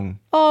of the song.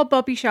 Oh,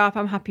 Bobby Sharp,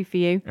 I'm happy for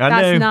you. I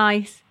That's know.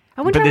 nice.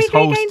 I wonder But how this he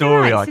whole regained the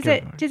story,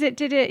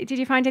 rights. Did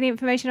you find any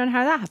information on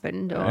how that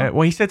happened? Or?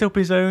 Well, he set up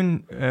his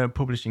own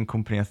publishing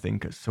company, I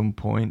think, at some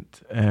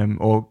point,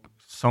 or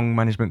song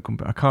management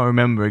company. I can't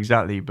remember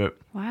exactly, but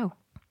Wow.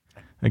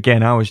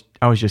 again, I was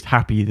just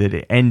happy that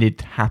it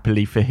ended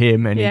happily for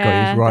him and he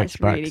got his rights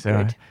that's back. really So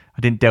good. I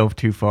didn't delve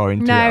too far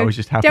into it. I was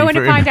just happy don't want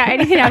for to him. find out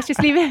anything else.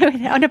 Just leave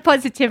it on a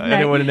positive note.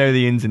 I don't want to know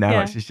the ins and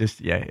outs. Yeah. It's just,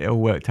 it all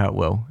worked out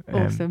well.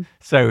 Awesome.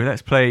 So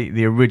let's play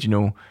the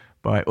original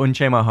by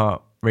Unchain My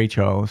Heart, Ray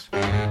Charles.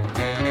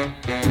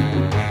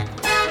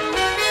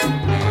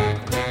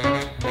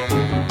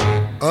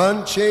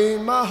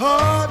 Unchain my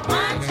heart,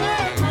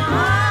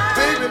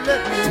 baby,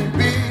 let me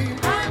be.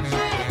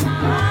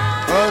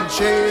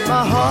 Unchain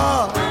my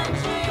heart,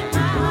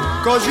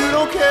 cause you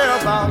don't care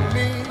about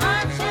me.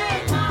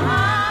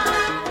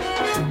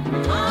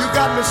 You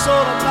got me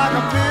sort of like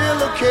a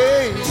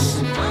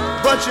pillowcase,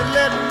 but you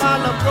let my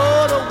love go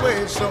to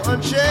waste. So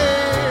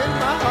unchain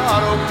my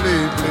heart, oh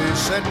please, please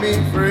set me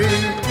free.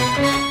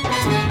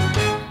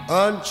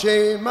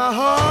 Unchain my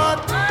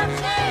heart,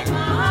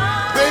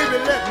 baby,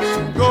 let me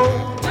go.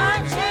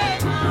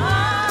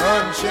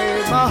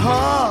 Unchain my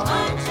heart,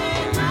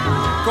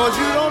 cause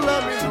you don't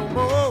love me no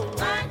more.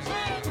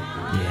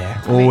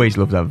 Yeah, always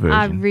love that version.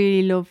 I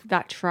really love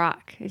that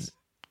track. It's a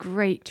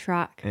great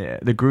track. Yeah,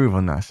 the groove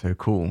on that's so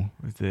cool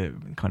with the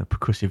kind of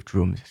percussive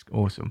drums. It's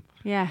awesome.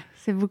 Yeah.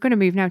 So we're going to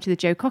move now to the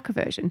Joe Cocker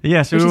version.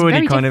 Yeah, so which we is already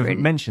very kind different.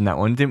 of mentioned that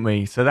one, didn't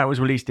we? So that was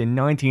released in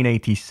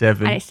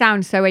 1987. And it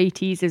sounds so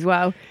 80s as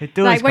well. It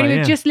does, Like when kinda, we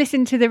yeah. just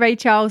listened to the Ray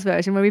Charles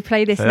version, when we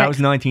play this So that was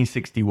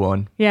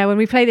 1961. Yeah, when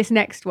we play this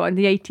next one,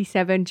 the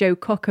 87 Joe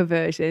Cocker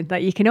version,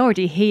 like you can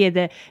already hear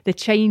the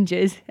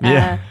changes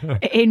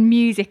in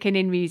music and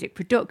in music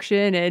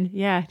production and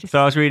just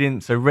So I was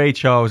reading, so Ray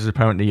Charles is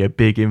apparently a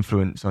big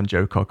influence on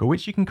Joe Cocker,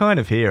 which you can kind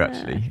of hear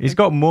actually. He's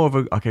got more of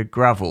a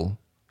gravel.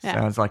 Yeah.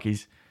 Sounds like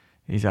he's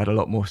had a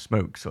lot more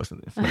smokes or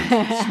something.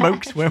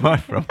 Smokes? Where am I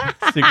from?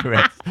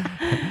 Cigarettes.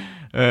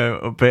 But,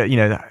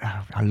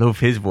 I love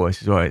his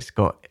voice as well. It's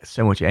got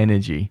so much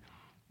energy.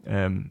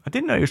 I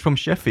didn't know he was from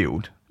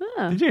Sheffield.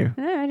 Oh, Did you?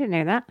 No, I didn't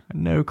know that.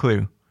 No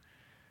clue.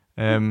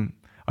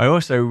 I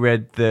also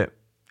read that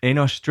in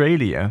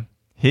Australia,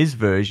 his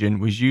version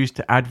was used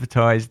to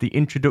advertise the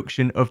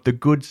introduction of the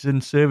goods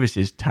and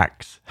services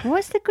tax.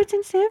 What's the goods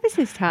and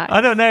services tax?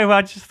 I don't know.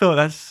 I just thought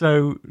that's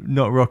so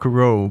not rock and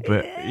roll,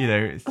 but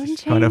it's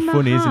just kind of Unchain My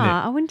funny, isn't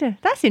Heart. it? I wonder.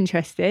 That's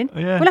interesting.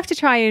 Yeah. We'll have to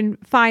try and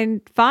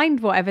find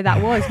whatever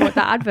that was, what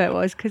that advert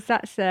was, because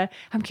that's.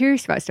 I'm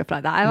curious about stuff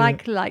like that. I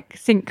like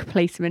sync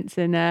placements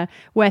and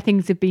where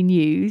things have been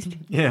used.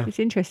 Yeah. It's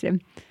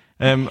interesting.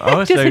 I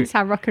also, Doesn't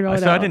sound rock and roll.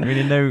 So I didn't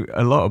really know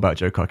a lot about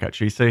Joe Cocker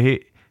actually. So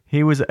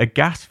he was a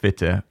gas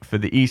fitter for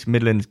the East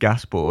Midlands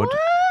Gas Board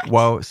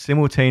while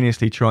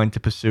simultaneously trying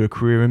to pursue a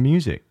career in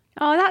music.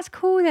 Oh, that's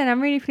cool then.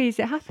 I'm really pleased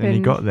it happened. And he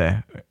got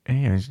there.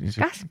 Yeah, Gas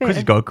because he's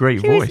fitter. got a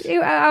great He was- voice.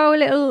 our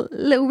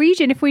little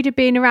region, if we'd have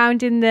been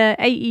around in the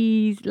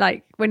 80s,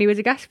 like when he was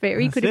a gas fitter,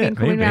 he That's could have been it,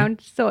 coming maybe.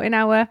 around sorting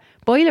our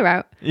boiler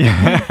out.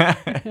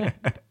 Yeah.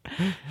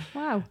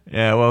 Wow.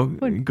 Yeah, well,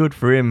 good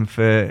for him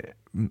for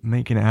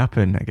making it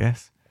happen, I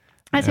guess.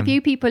 That's a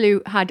few people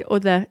who had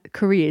other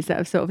careers that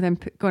have sort of then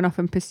gone off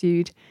and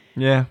pursued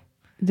Yeah.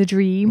 the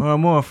dream. Well,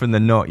 more often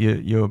than not,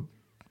 you're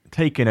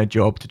taking a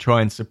job to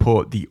try and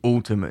support the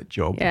ultimate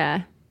job,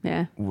 Yeah.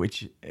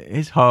 which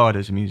is hard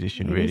as a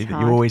musician, It really. is That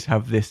hard. you always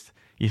have this,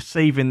 you're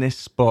saving this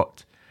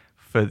spot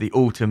for the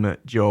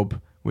ultimate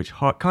job, which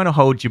kind of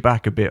holds you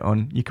back a bit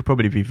on. You could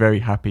probably be very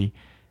happy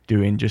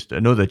doing just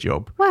another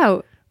job,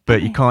 Well,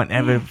 but you can't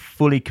ever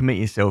fully commit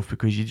yourself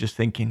because you're just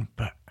thinking,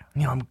 but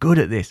I'm good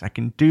at this. I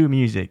can do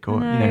music, or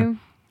no.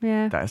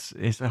 Yeah.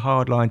 it's a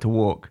hard line to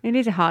walk. It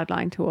is a hard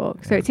line to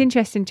walk. So it's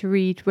interesting to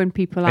read when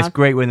people It's have.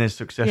 great when there's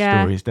success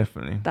Yeah. stories,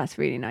 definitely. That's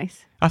really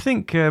nice. I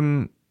think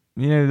the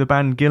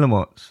band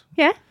Guillemots.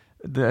 Yeah.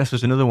 This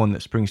was another one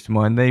that springs to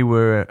mind. They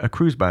were a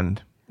cruise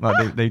band.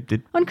 Like they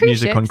did On cruise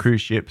music on ships?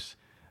 cruise ships,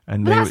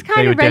 and Well, they that's were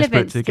kind of desperate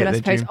relevant to still, get I their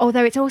suppose. dream.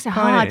 Although it's also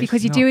Kinda, hard it's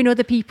because you're not- doing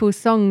other people's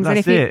songs.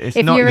 That's and it. It's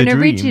if not you're the an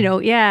dream.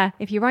 original,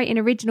 if you're writing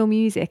original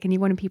music and you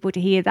want people to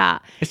hear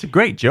that, It's a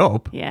great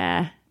job.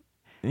 yeah.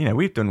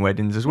 We've done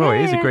weddings as well.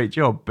 It is a Yeah. great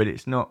job, but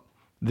it's not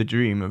the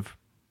dream of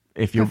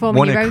if you Performing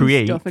want your to own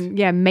create stuff and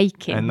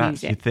making and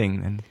that's your music.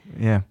 thing.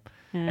 Then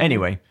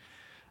anyway.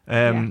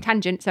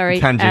 Tangent, sorry.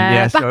 Tangent,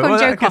 Back sorry. on Well,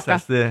 Joe I guess Cocker.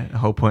 that's the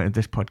whole point of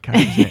this podcast,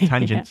 isn't it?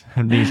 Tangents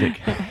and music.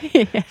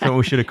 That's what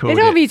we should have called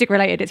It's all it. music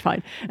related. It's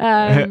fine.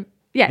 Let's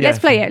Yeah.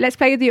 play it. Let's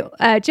play the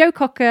Joe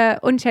Cocker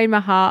 "Unchain My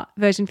Heart"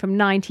 version from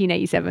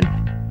 1987.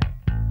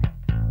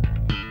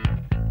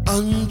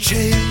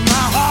 Unchain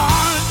my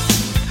heart,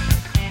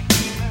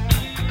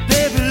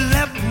 baby,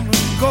 let me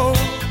go.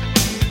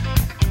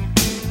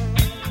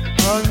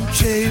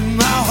 Unchain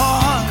my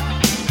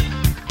heart,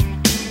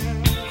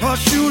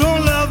 'cause you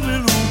don't love me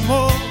no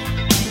more.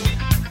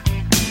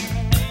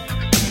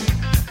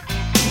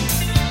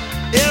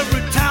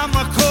 Every time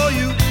I call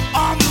you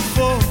on the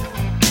phone,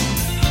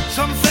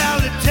 some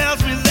fella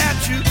tells me that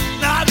you're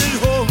not at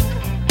home.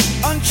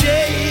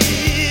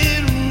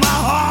 Unchain my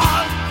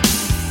heart,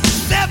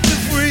 set me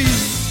free.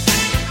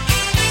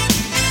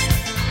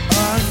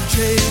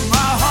 Unchain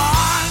my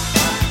heart,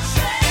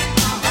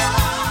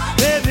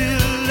 baby,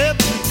 let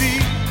me be.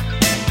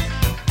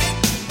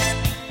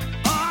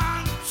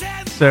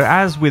 Unchain. So,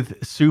 as with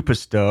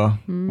Superstar,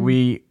 Hmm.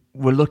 we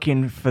were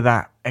looking for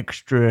that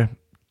extra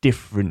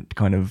different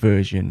kind of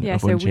version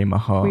of Unchain My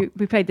Heart.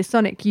 we played the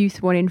Sonic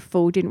Youth one in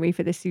full, didn't we,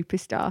 for the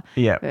Superstar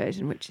Yeah.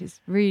 version, which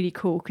is really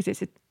cool because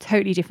it's a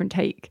totally different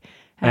take.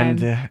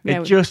 And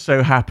it just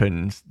so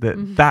happens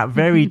that that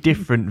very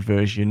different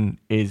version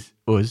is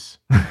us.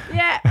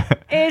 yeah,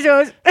 it is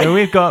us. So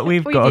we've got We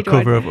a did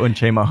cover one. of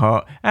Unchain My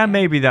Heart, and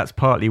maybe that's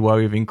partly why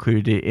we've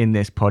included it in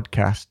this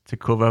podcast to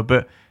cover.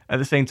 But at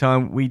the same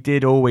time, we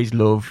did always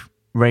love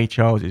Ray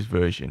Charles's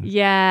version.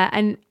 Yeah,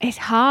 and it's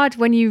hard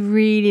when you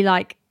really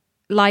like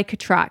a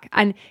track,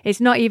 and it's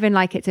not even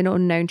like it's an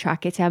unknown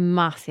track; it's a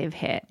massive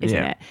hit, isn't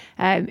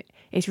Yeah. it?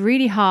 It's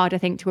really hard, I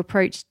think, to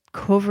approach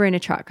covering a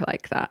track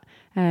like that.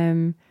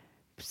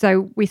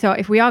 So we thought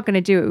if we are going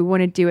to do it, we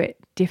want to do it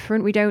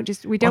different. We don't want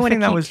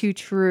to keep too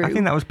true. I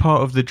think that was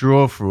part of the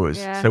draw for us.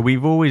 Yeah. So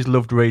we've always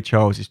loved Ray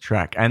Charles's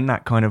track and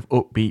that kind of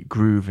upbeat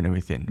groove and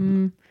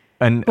everything.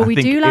 And But I we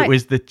think do it like-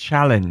 was the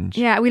challenge.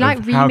 Yeah, we of like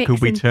remixing how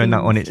could we turn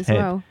that on things its as head?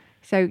 well.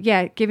 So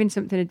yeah, giving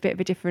something a bit of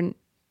a different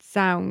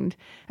sound.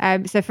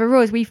 So for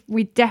us,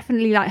 we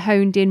definitely like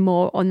honed in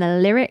more on the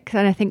lyrics,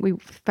 and I think we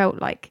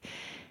felt like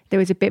there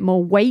was a bit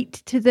more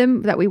weight to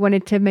them that we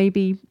wanted to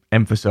maybe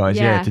emphasize,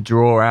 to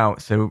draw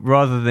out. So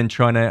rather than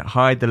trying to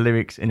hide the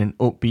lyrics in an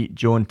upbeat,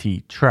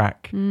 jaunty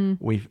track,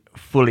 we've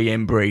fully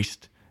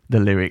embraced the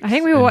lyrics. I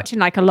think we were watching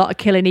like a lot of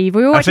Killing Eve.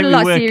 We were watching a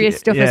lot of serious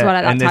stuff as well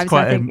at that and time. there's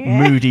quite so I a think,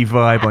 moody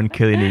vibe on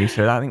Killing Eve.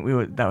 So I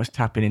think that was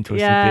tapping into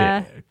us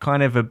a bit,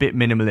 kind of a bit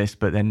minimalist,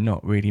 but then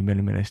not really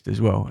minimalist as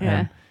well.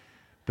 Yeah.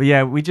 But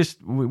yeah,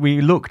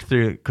 we looked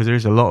through, because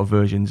there's a lot of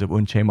versions of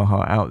Unchain My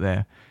Heart out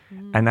there.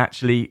 And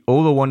actually,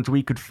 all the ones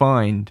we could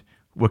find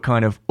were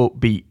kind of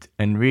upbeat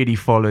and really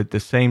followed the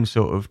same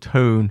sort of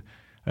tone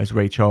as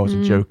Ray Charles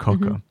and Joe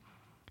Cocker.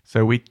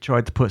 So we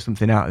tried to put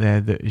something out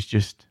there that is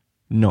just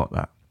not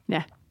that.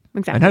 Yeah,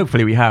 exactly. And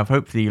hopefully we have.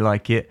 Hopefully you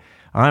like it.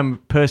 I'm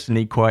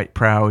personally quite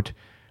proud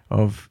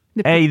of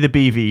the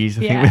BVs. I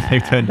think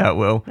they've turned out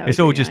well. It's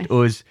all just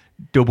us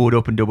doubled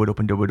up, which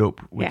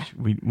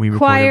we recorded.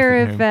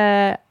 Choir of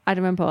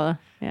Adam and Paula.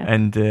 Yeah.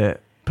 And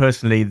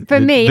personally, for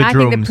me, the I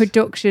drums, think the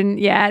production,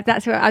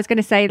 that's what I was going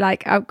to say.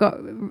 Like, I've got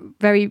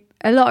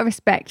a lot of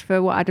respect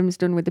for what Adam's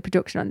done with the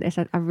production on this.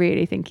 I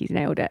really think he's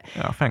nailed it.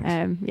 Oh, thanks.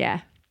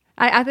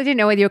 I didn't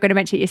know whether you were going to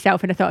mention it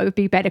yourself, and I thought it would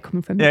be better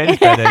coming from me. Yeah, it's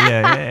better.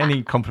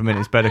 Any compliment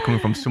is better coming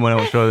from someone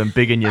else rather than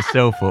bigging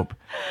yourself up.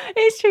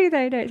 It's true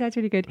though. No, it's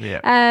actually good.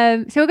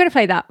 Yeah. So we're going to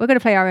play that. We're going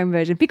to play our own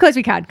version because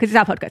we can, because it's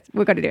our podcast.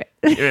 We're going to do it.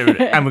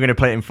 And we're going to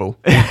play it in full.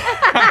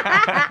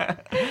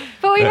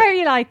 But we hope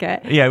you like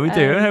it. Yeah, we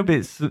do. I hope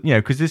it's,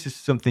 because this is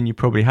something you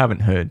probably haven't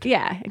heard.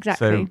 Yeah,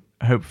 exactly. So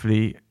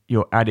hopefully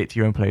you'll add it to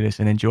your own playlist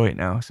and enjoy it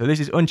now. So this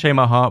is Unchain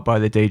My Heart by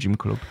the Daydream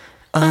Club.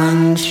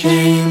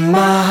 Unchain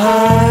my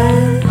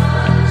heart,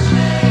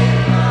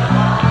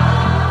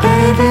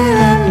 baby,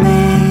 let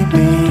me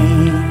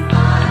be.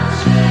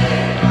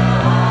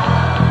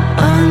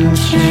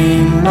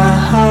 Unchain my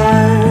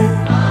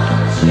heart,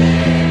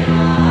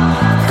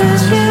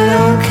 'cause you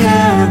don't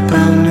care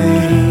about me.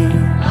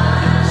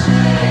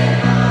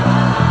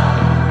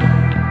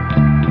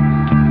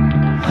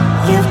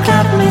 You've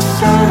got me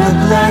sewed up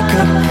like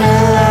a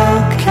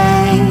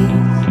pillowcase,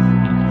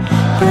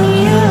 but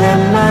you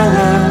let my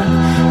love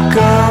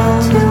go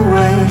to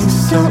waste.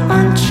 So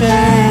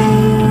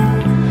unchain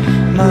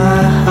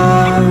my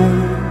heart,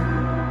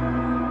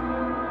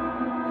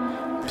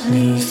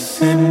 please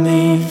set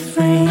me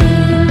free.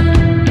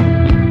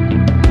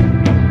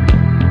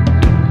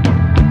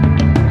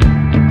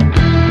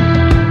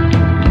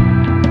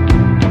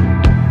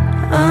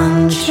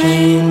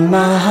 Unchain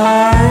my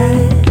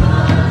heart,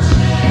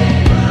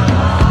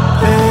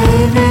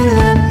 baby,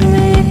 let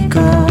me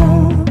go.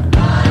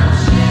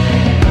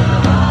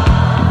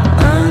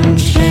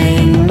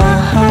 Unchain my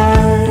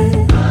heart,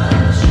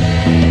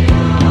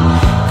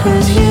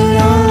 'cause you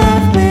don't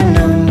love me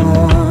no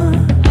more.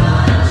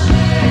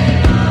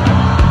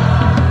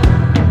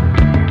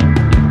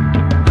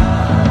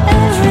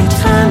 Every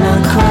time I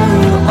call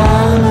you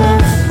on the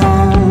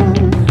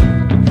phone,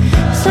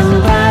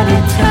 somebody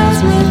tells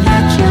me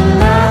that you're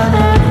not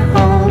at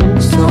home.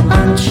 So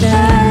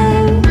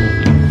unchain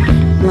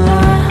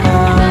my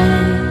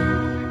heart,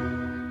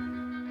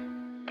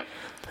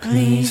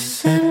 please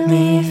set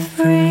me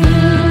free.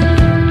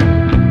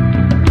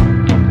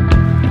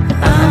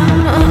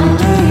 I'm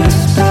under your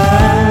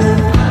spell,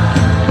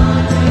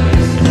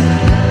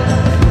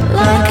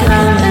 like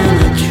I'm in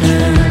a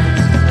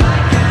trance.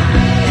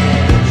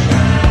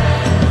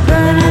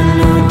 But I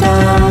know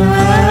darn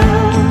well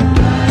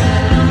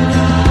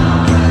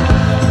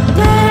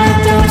that I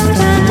don't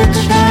stand a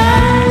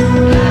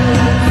chance.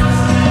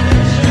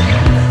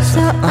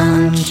 So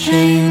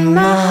unchain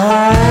my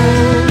heart,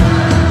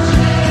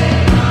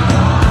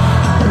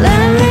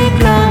 let me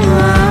go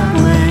my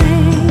way.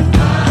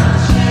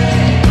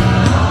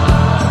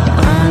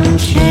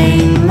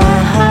 Unchain my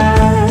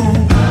heart,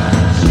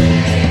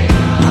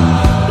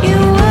 you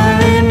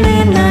worry me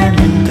night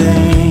and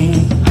day.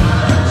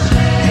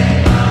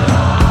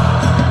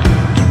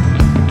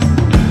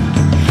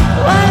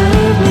 Why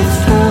lead me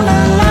through a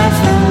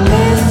life of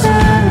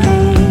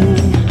misery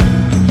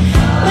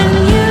when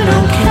you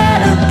don't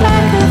care a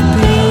bag of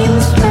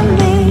beans for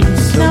me?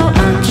 So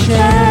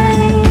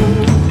unchain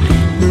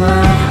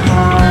my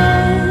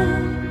heart,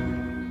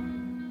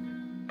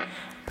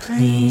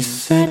 please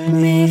set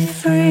me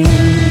free.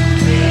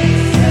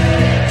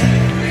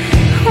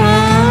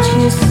 Won't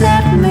you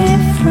set me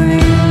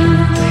free?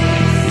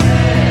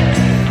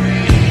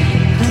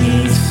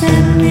 Please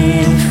set me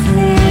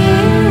free.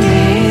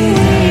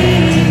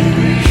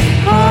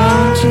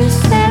 Won't you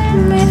set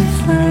me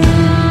free?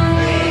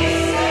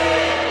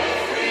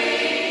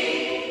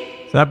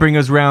 So that brings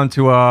us round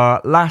to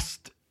our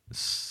last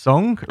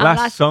song. Our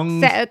last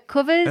set of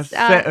covers. A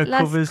set of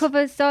last covers.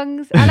 cover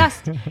songs. Our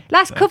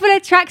last couple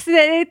of tracks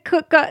that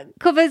got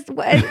covers.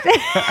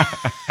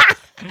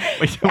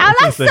 Our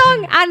last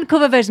song and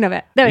cover version of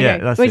it. There we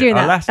go. We're doing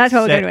Our that. last That's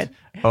what we're set going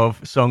with. of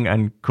song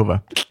and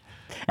cover.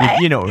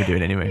 You know what we're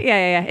doing anyway.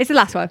 Yeah. It's the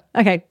last one.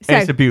 Okay. So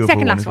And it's a beautiful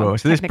second one last as well. one,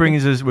 So this technically.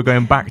 brings us, we're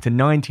going back to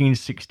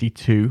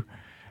 1962.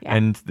 Yeah.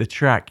 And the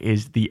track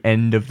is The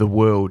End of the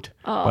World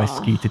by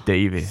Skeeter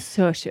Davis.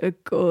 Such a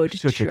good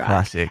Such a track.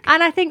 classic.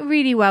 And I think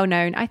really well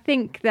known. I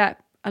think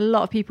that a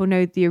lot of people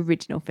know the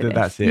original for this.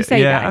 That's it. You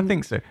say yeah, that I and-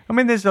 think so. I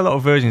mean, there's a lot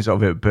of versions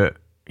of it, but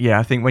yeah,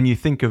 I think when you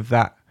think of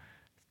that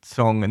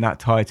song and that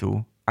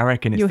title, I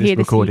reckon it's You'll this hear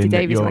the recording Skeeter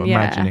that Davis you're one,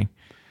 yeah.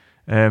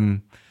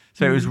 imagining.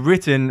 So it was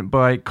written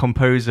by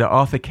composer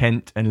Arthur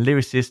Kent and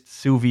lyricist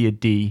Sylvia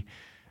D,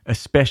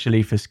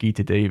 especially for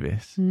Skeeter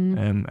Davis.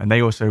 And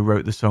they also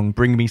wrote the song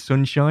Bring Me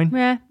Sunshine.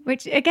 Yeah,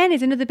 which again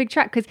is another big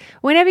track because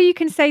whenever you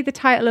can say the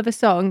title of a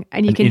song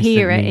and you And can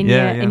hear it in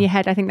instantly, in your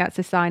head, I think that's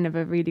a sign of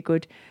a really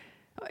good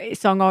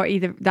song, or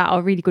either that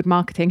or really good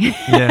marketing.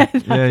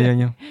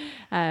 Yeah.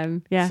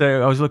 Yeah.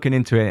 So I was looking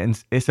into it,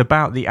 and it's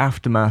about the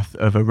aftermath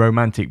of a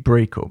romantic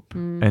breakup.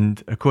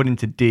 And according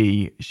to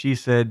Dee, she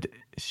said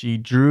she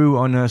drew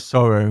on her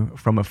sorrow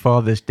from her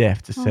father's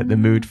death to set the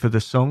mood for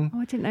the song.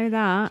 Oh, I didn't know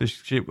that. So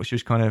she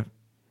was kind of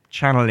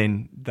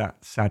channeling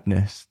that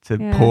sadness to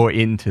Yeah. pour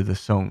into the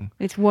song.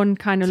 It's one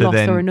kind of So loss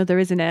then- or another,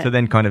 isn't it? To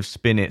then kind of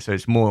spin it so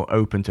it's more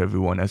open to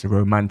everyone as a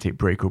romantic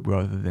breakup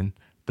rather than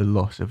the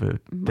loss of a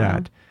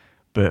dad.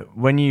 But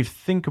when you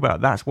think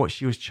about that's what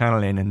she was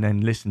channeling and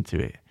then listen to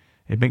it,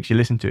 it makes you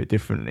listen to it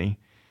differently.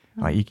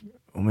 Like you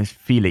almost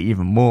feel it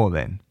even more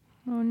then.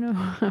 Oh no!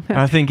 And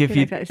I think if feel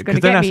you, like that's gonna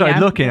because then get I me started now.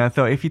 looking, I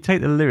thought if you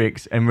take the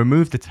lyrics and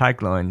remove the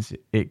taglines,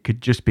 it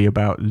could just be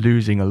about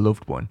losing a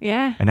loved one.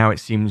 Yeah. And how it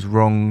seems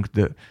wrong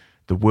that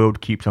the world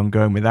keeps on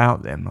going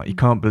without them. Like you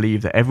can't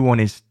believe that everyone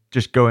is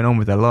just going on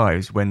with their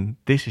lives when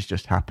this has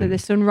just So happened. the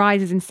sun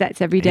rises and sets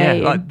every day.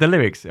 Yeah, like the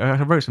lyrics,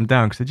 I wrote some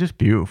down because they're just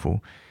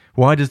beautiful.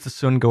 Why does the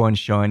sun go on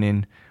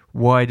shining?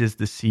 Why does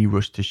the sea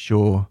rush to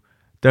shore?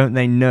 Don't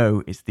they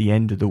know it's the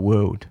end of the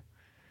world?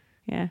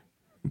 Yeah.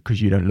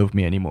 Because you don't love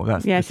me anymore.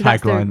 That's Yeah, the so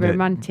that's the tagline that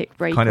romantic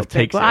breakup kind of bit.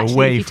 takes But it actually, if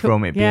away you took-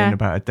 from it being yeah.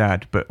 about a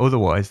dad. But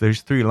otherwise,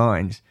 those 3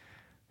 lines,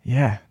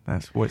 yeah,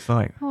 that's what it's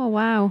like. Oh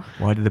wow!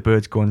 Why do the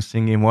birds go on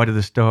singing? Why do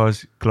the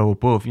stars glow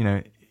above? You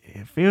know,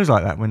 it feels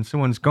like that when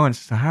someone's gone.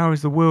 So how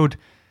is the world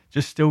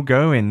just still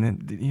going?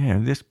 And, you know,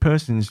 this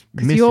person's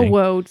Because missing. your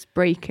world's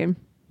breaking.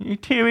 You're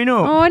tearing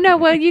up. Oh no!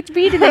 Well, you're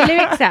reading the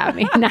lyrics at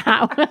me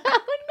now.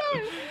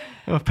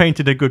 I've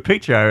painted a good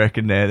picture, I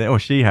reckon, there, or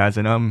she has,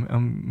 and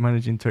I'm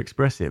managing to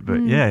express it. But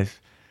yeah,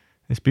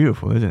 it's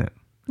beautiful, isn't it?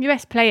 You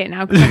best play it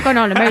now because I've gone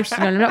all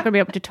emotional. I'm not going to be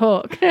able to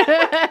talk.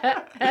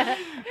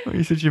 Oh,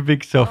 you're such a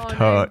big soft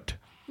heart.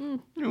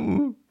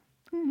 Ooh.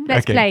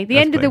 Let's Okay, play The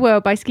let's End of play. the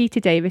World by Skeeter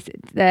Davis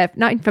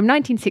from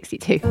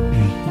 1962.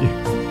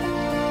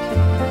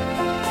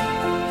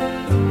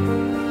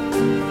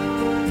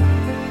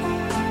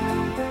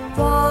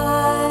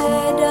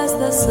 Why does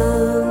the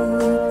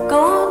sun go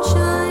on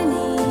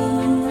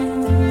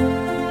shining?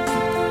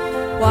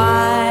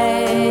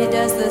 Why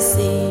does the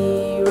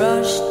sea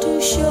rush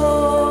to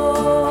shore?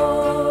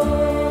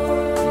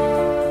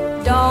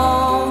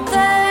 Don't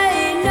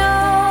they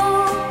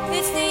know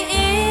it's the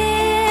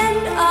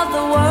end of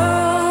the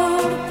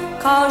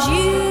world? 'Cause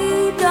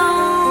you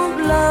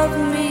don't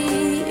love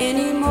me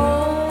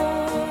anymore.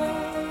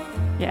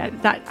 Yeah,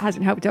 that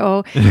hasn't helped at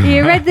all.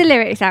 You read the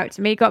lyrics out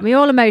to me, got me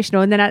all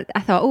emotional, and then I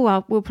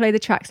thought, we'll play the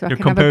track so I You'll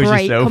can have a compose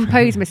break, yourself.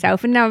 compose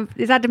myself, and now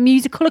it's had a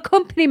musical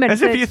accompaniment. As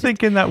so if it's you're just-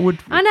 thinking that would.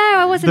 I know,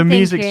 I wasn't The thinking.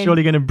 music's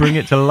surely going to bring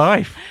it to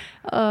life.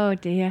 Oh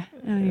dear.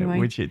 Anyway.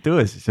 Which it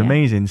does. It's an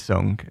amazing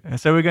song.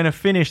 So we're going to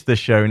finish the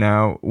show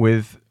now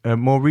with a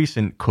more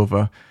recent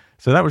cover.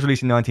 So that was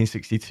released in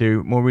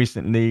 1962. More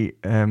recently,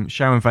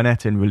 Sharon Van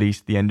Etten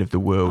released The End of the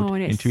World Oh,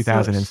 and in it's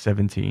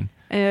 2017.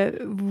 A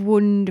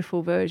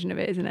wonderful version of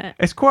it, isn't it?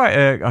 It's quite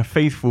a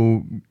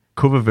faithful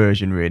cover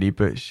version, really,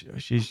 but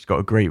she's got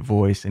a great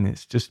voice, and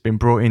it's just been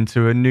brought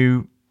into a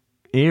new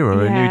era,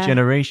 a new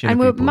generation And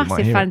of we're people that might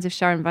massive hear fans it. of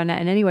Sharon Van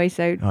Etten anyway,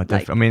 so Oh,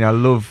 like, I mean, I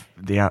love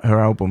her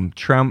album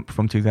Tramp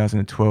from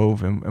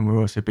 2012, and we're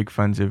also big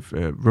fans of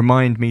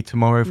Remind Me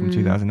Tomorrow from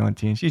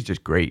 2019. She's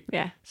just great.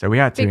 yeah. So we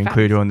had to Big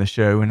include fans. her on the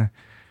show, and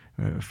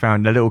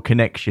found a little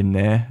connection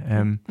there.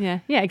 Yeah,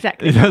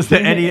 exactly. Is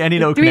there any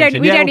little we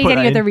connection? don't Yeah, need we'll put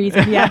any that other in.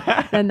 reason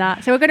than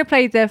that. So we're going to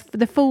play the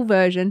full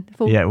version. The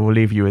full, Yeah, we'll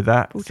leave you with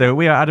that. So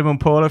we are Adam and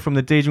Paula from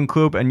the Daydream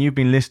Club, and you've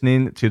been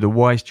listening to the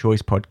Wise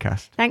Choice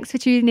podcast. Thanks for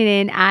tuning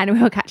in, and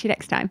we'll catch you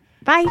next time.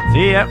 Bye.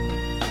 See ya.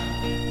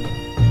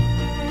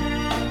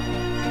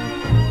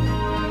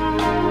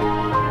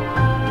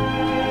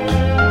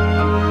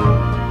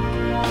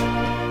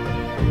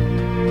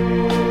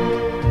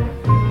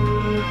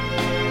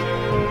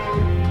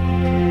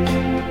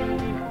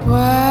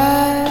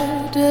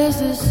 Why does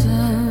the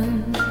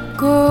sun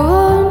go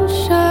on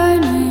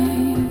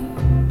shining?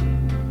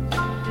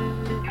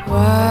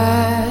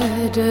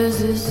 Why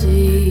does the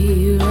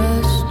sea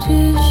rush to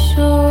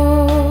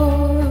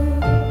shore?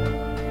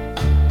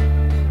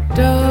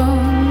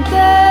 Don't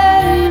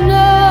they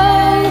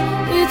know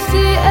it's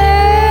the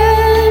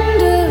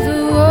end of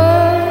the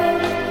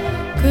world?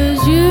 'Cause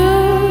you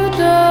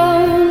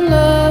don't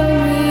love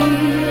me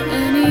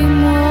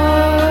anymore.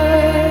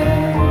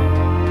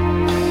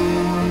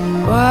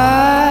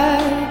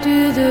 Why do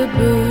the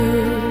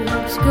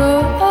birds go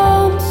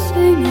on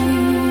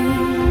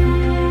singing?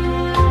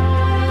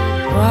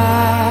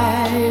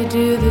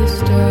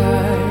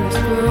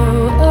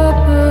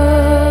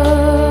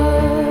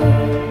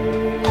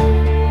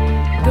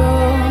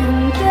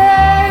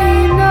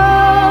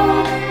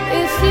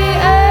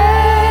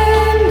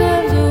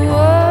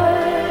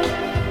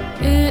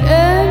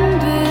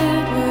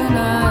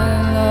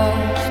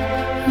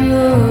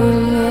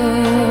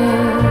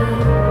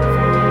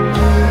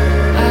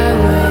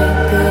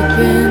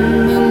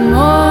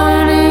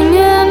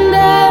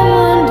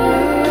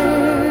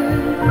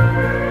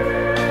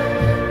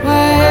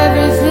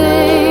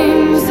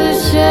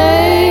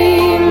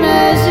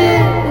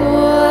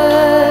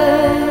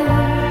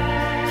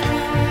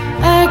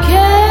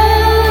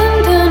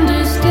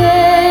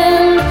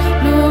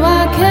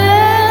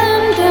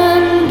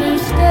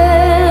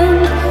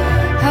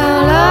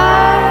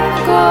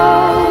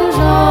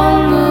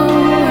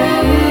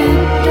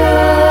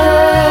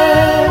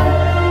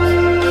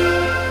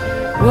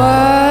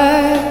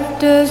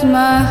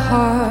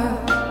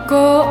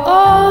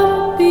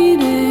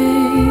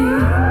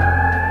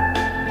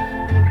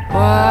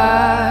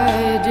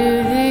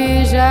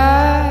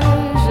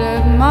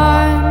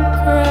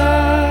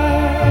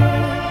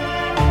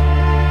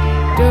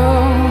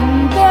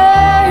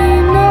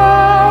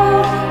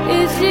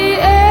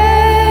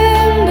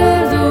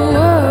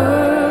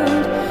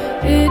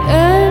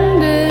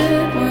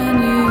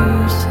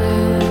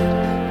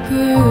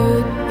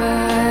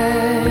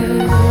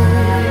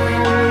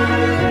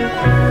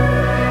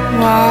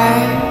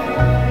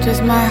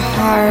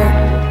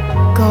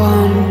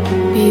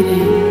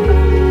 bleeding?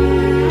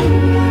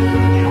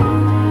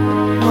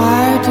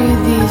 Why do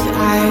these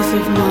eyes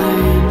of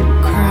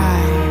mine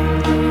cry?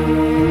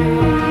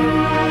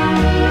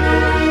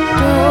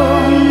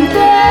 Don't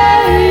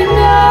they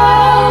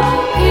know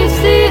it's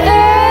the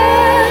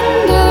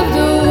end of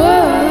the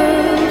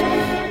world?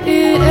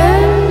 It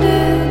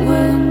ended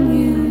when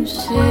you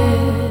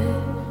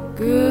said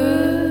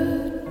goodbye.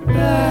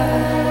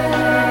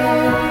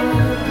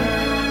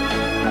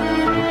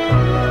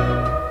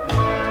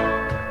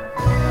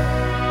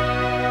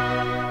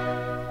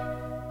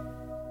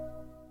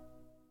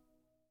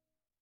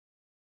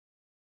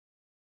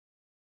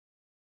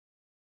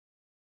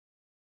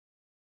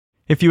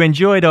 If you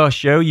enjoyed our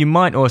show, you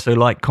might also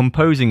like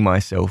Composing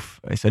Myself.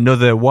 It's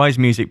another Wise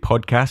Music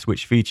podcast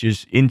which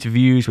features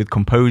interviews with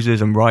composers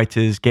and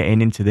writers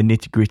getting into the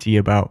nitty-gritty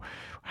about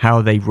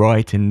how they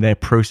write and their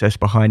process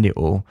behind it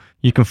all.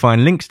 You can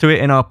find links to it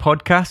in our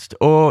podcast,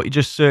 or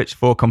just search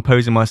for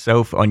Composing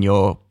Myself on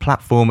your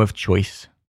platform of choice.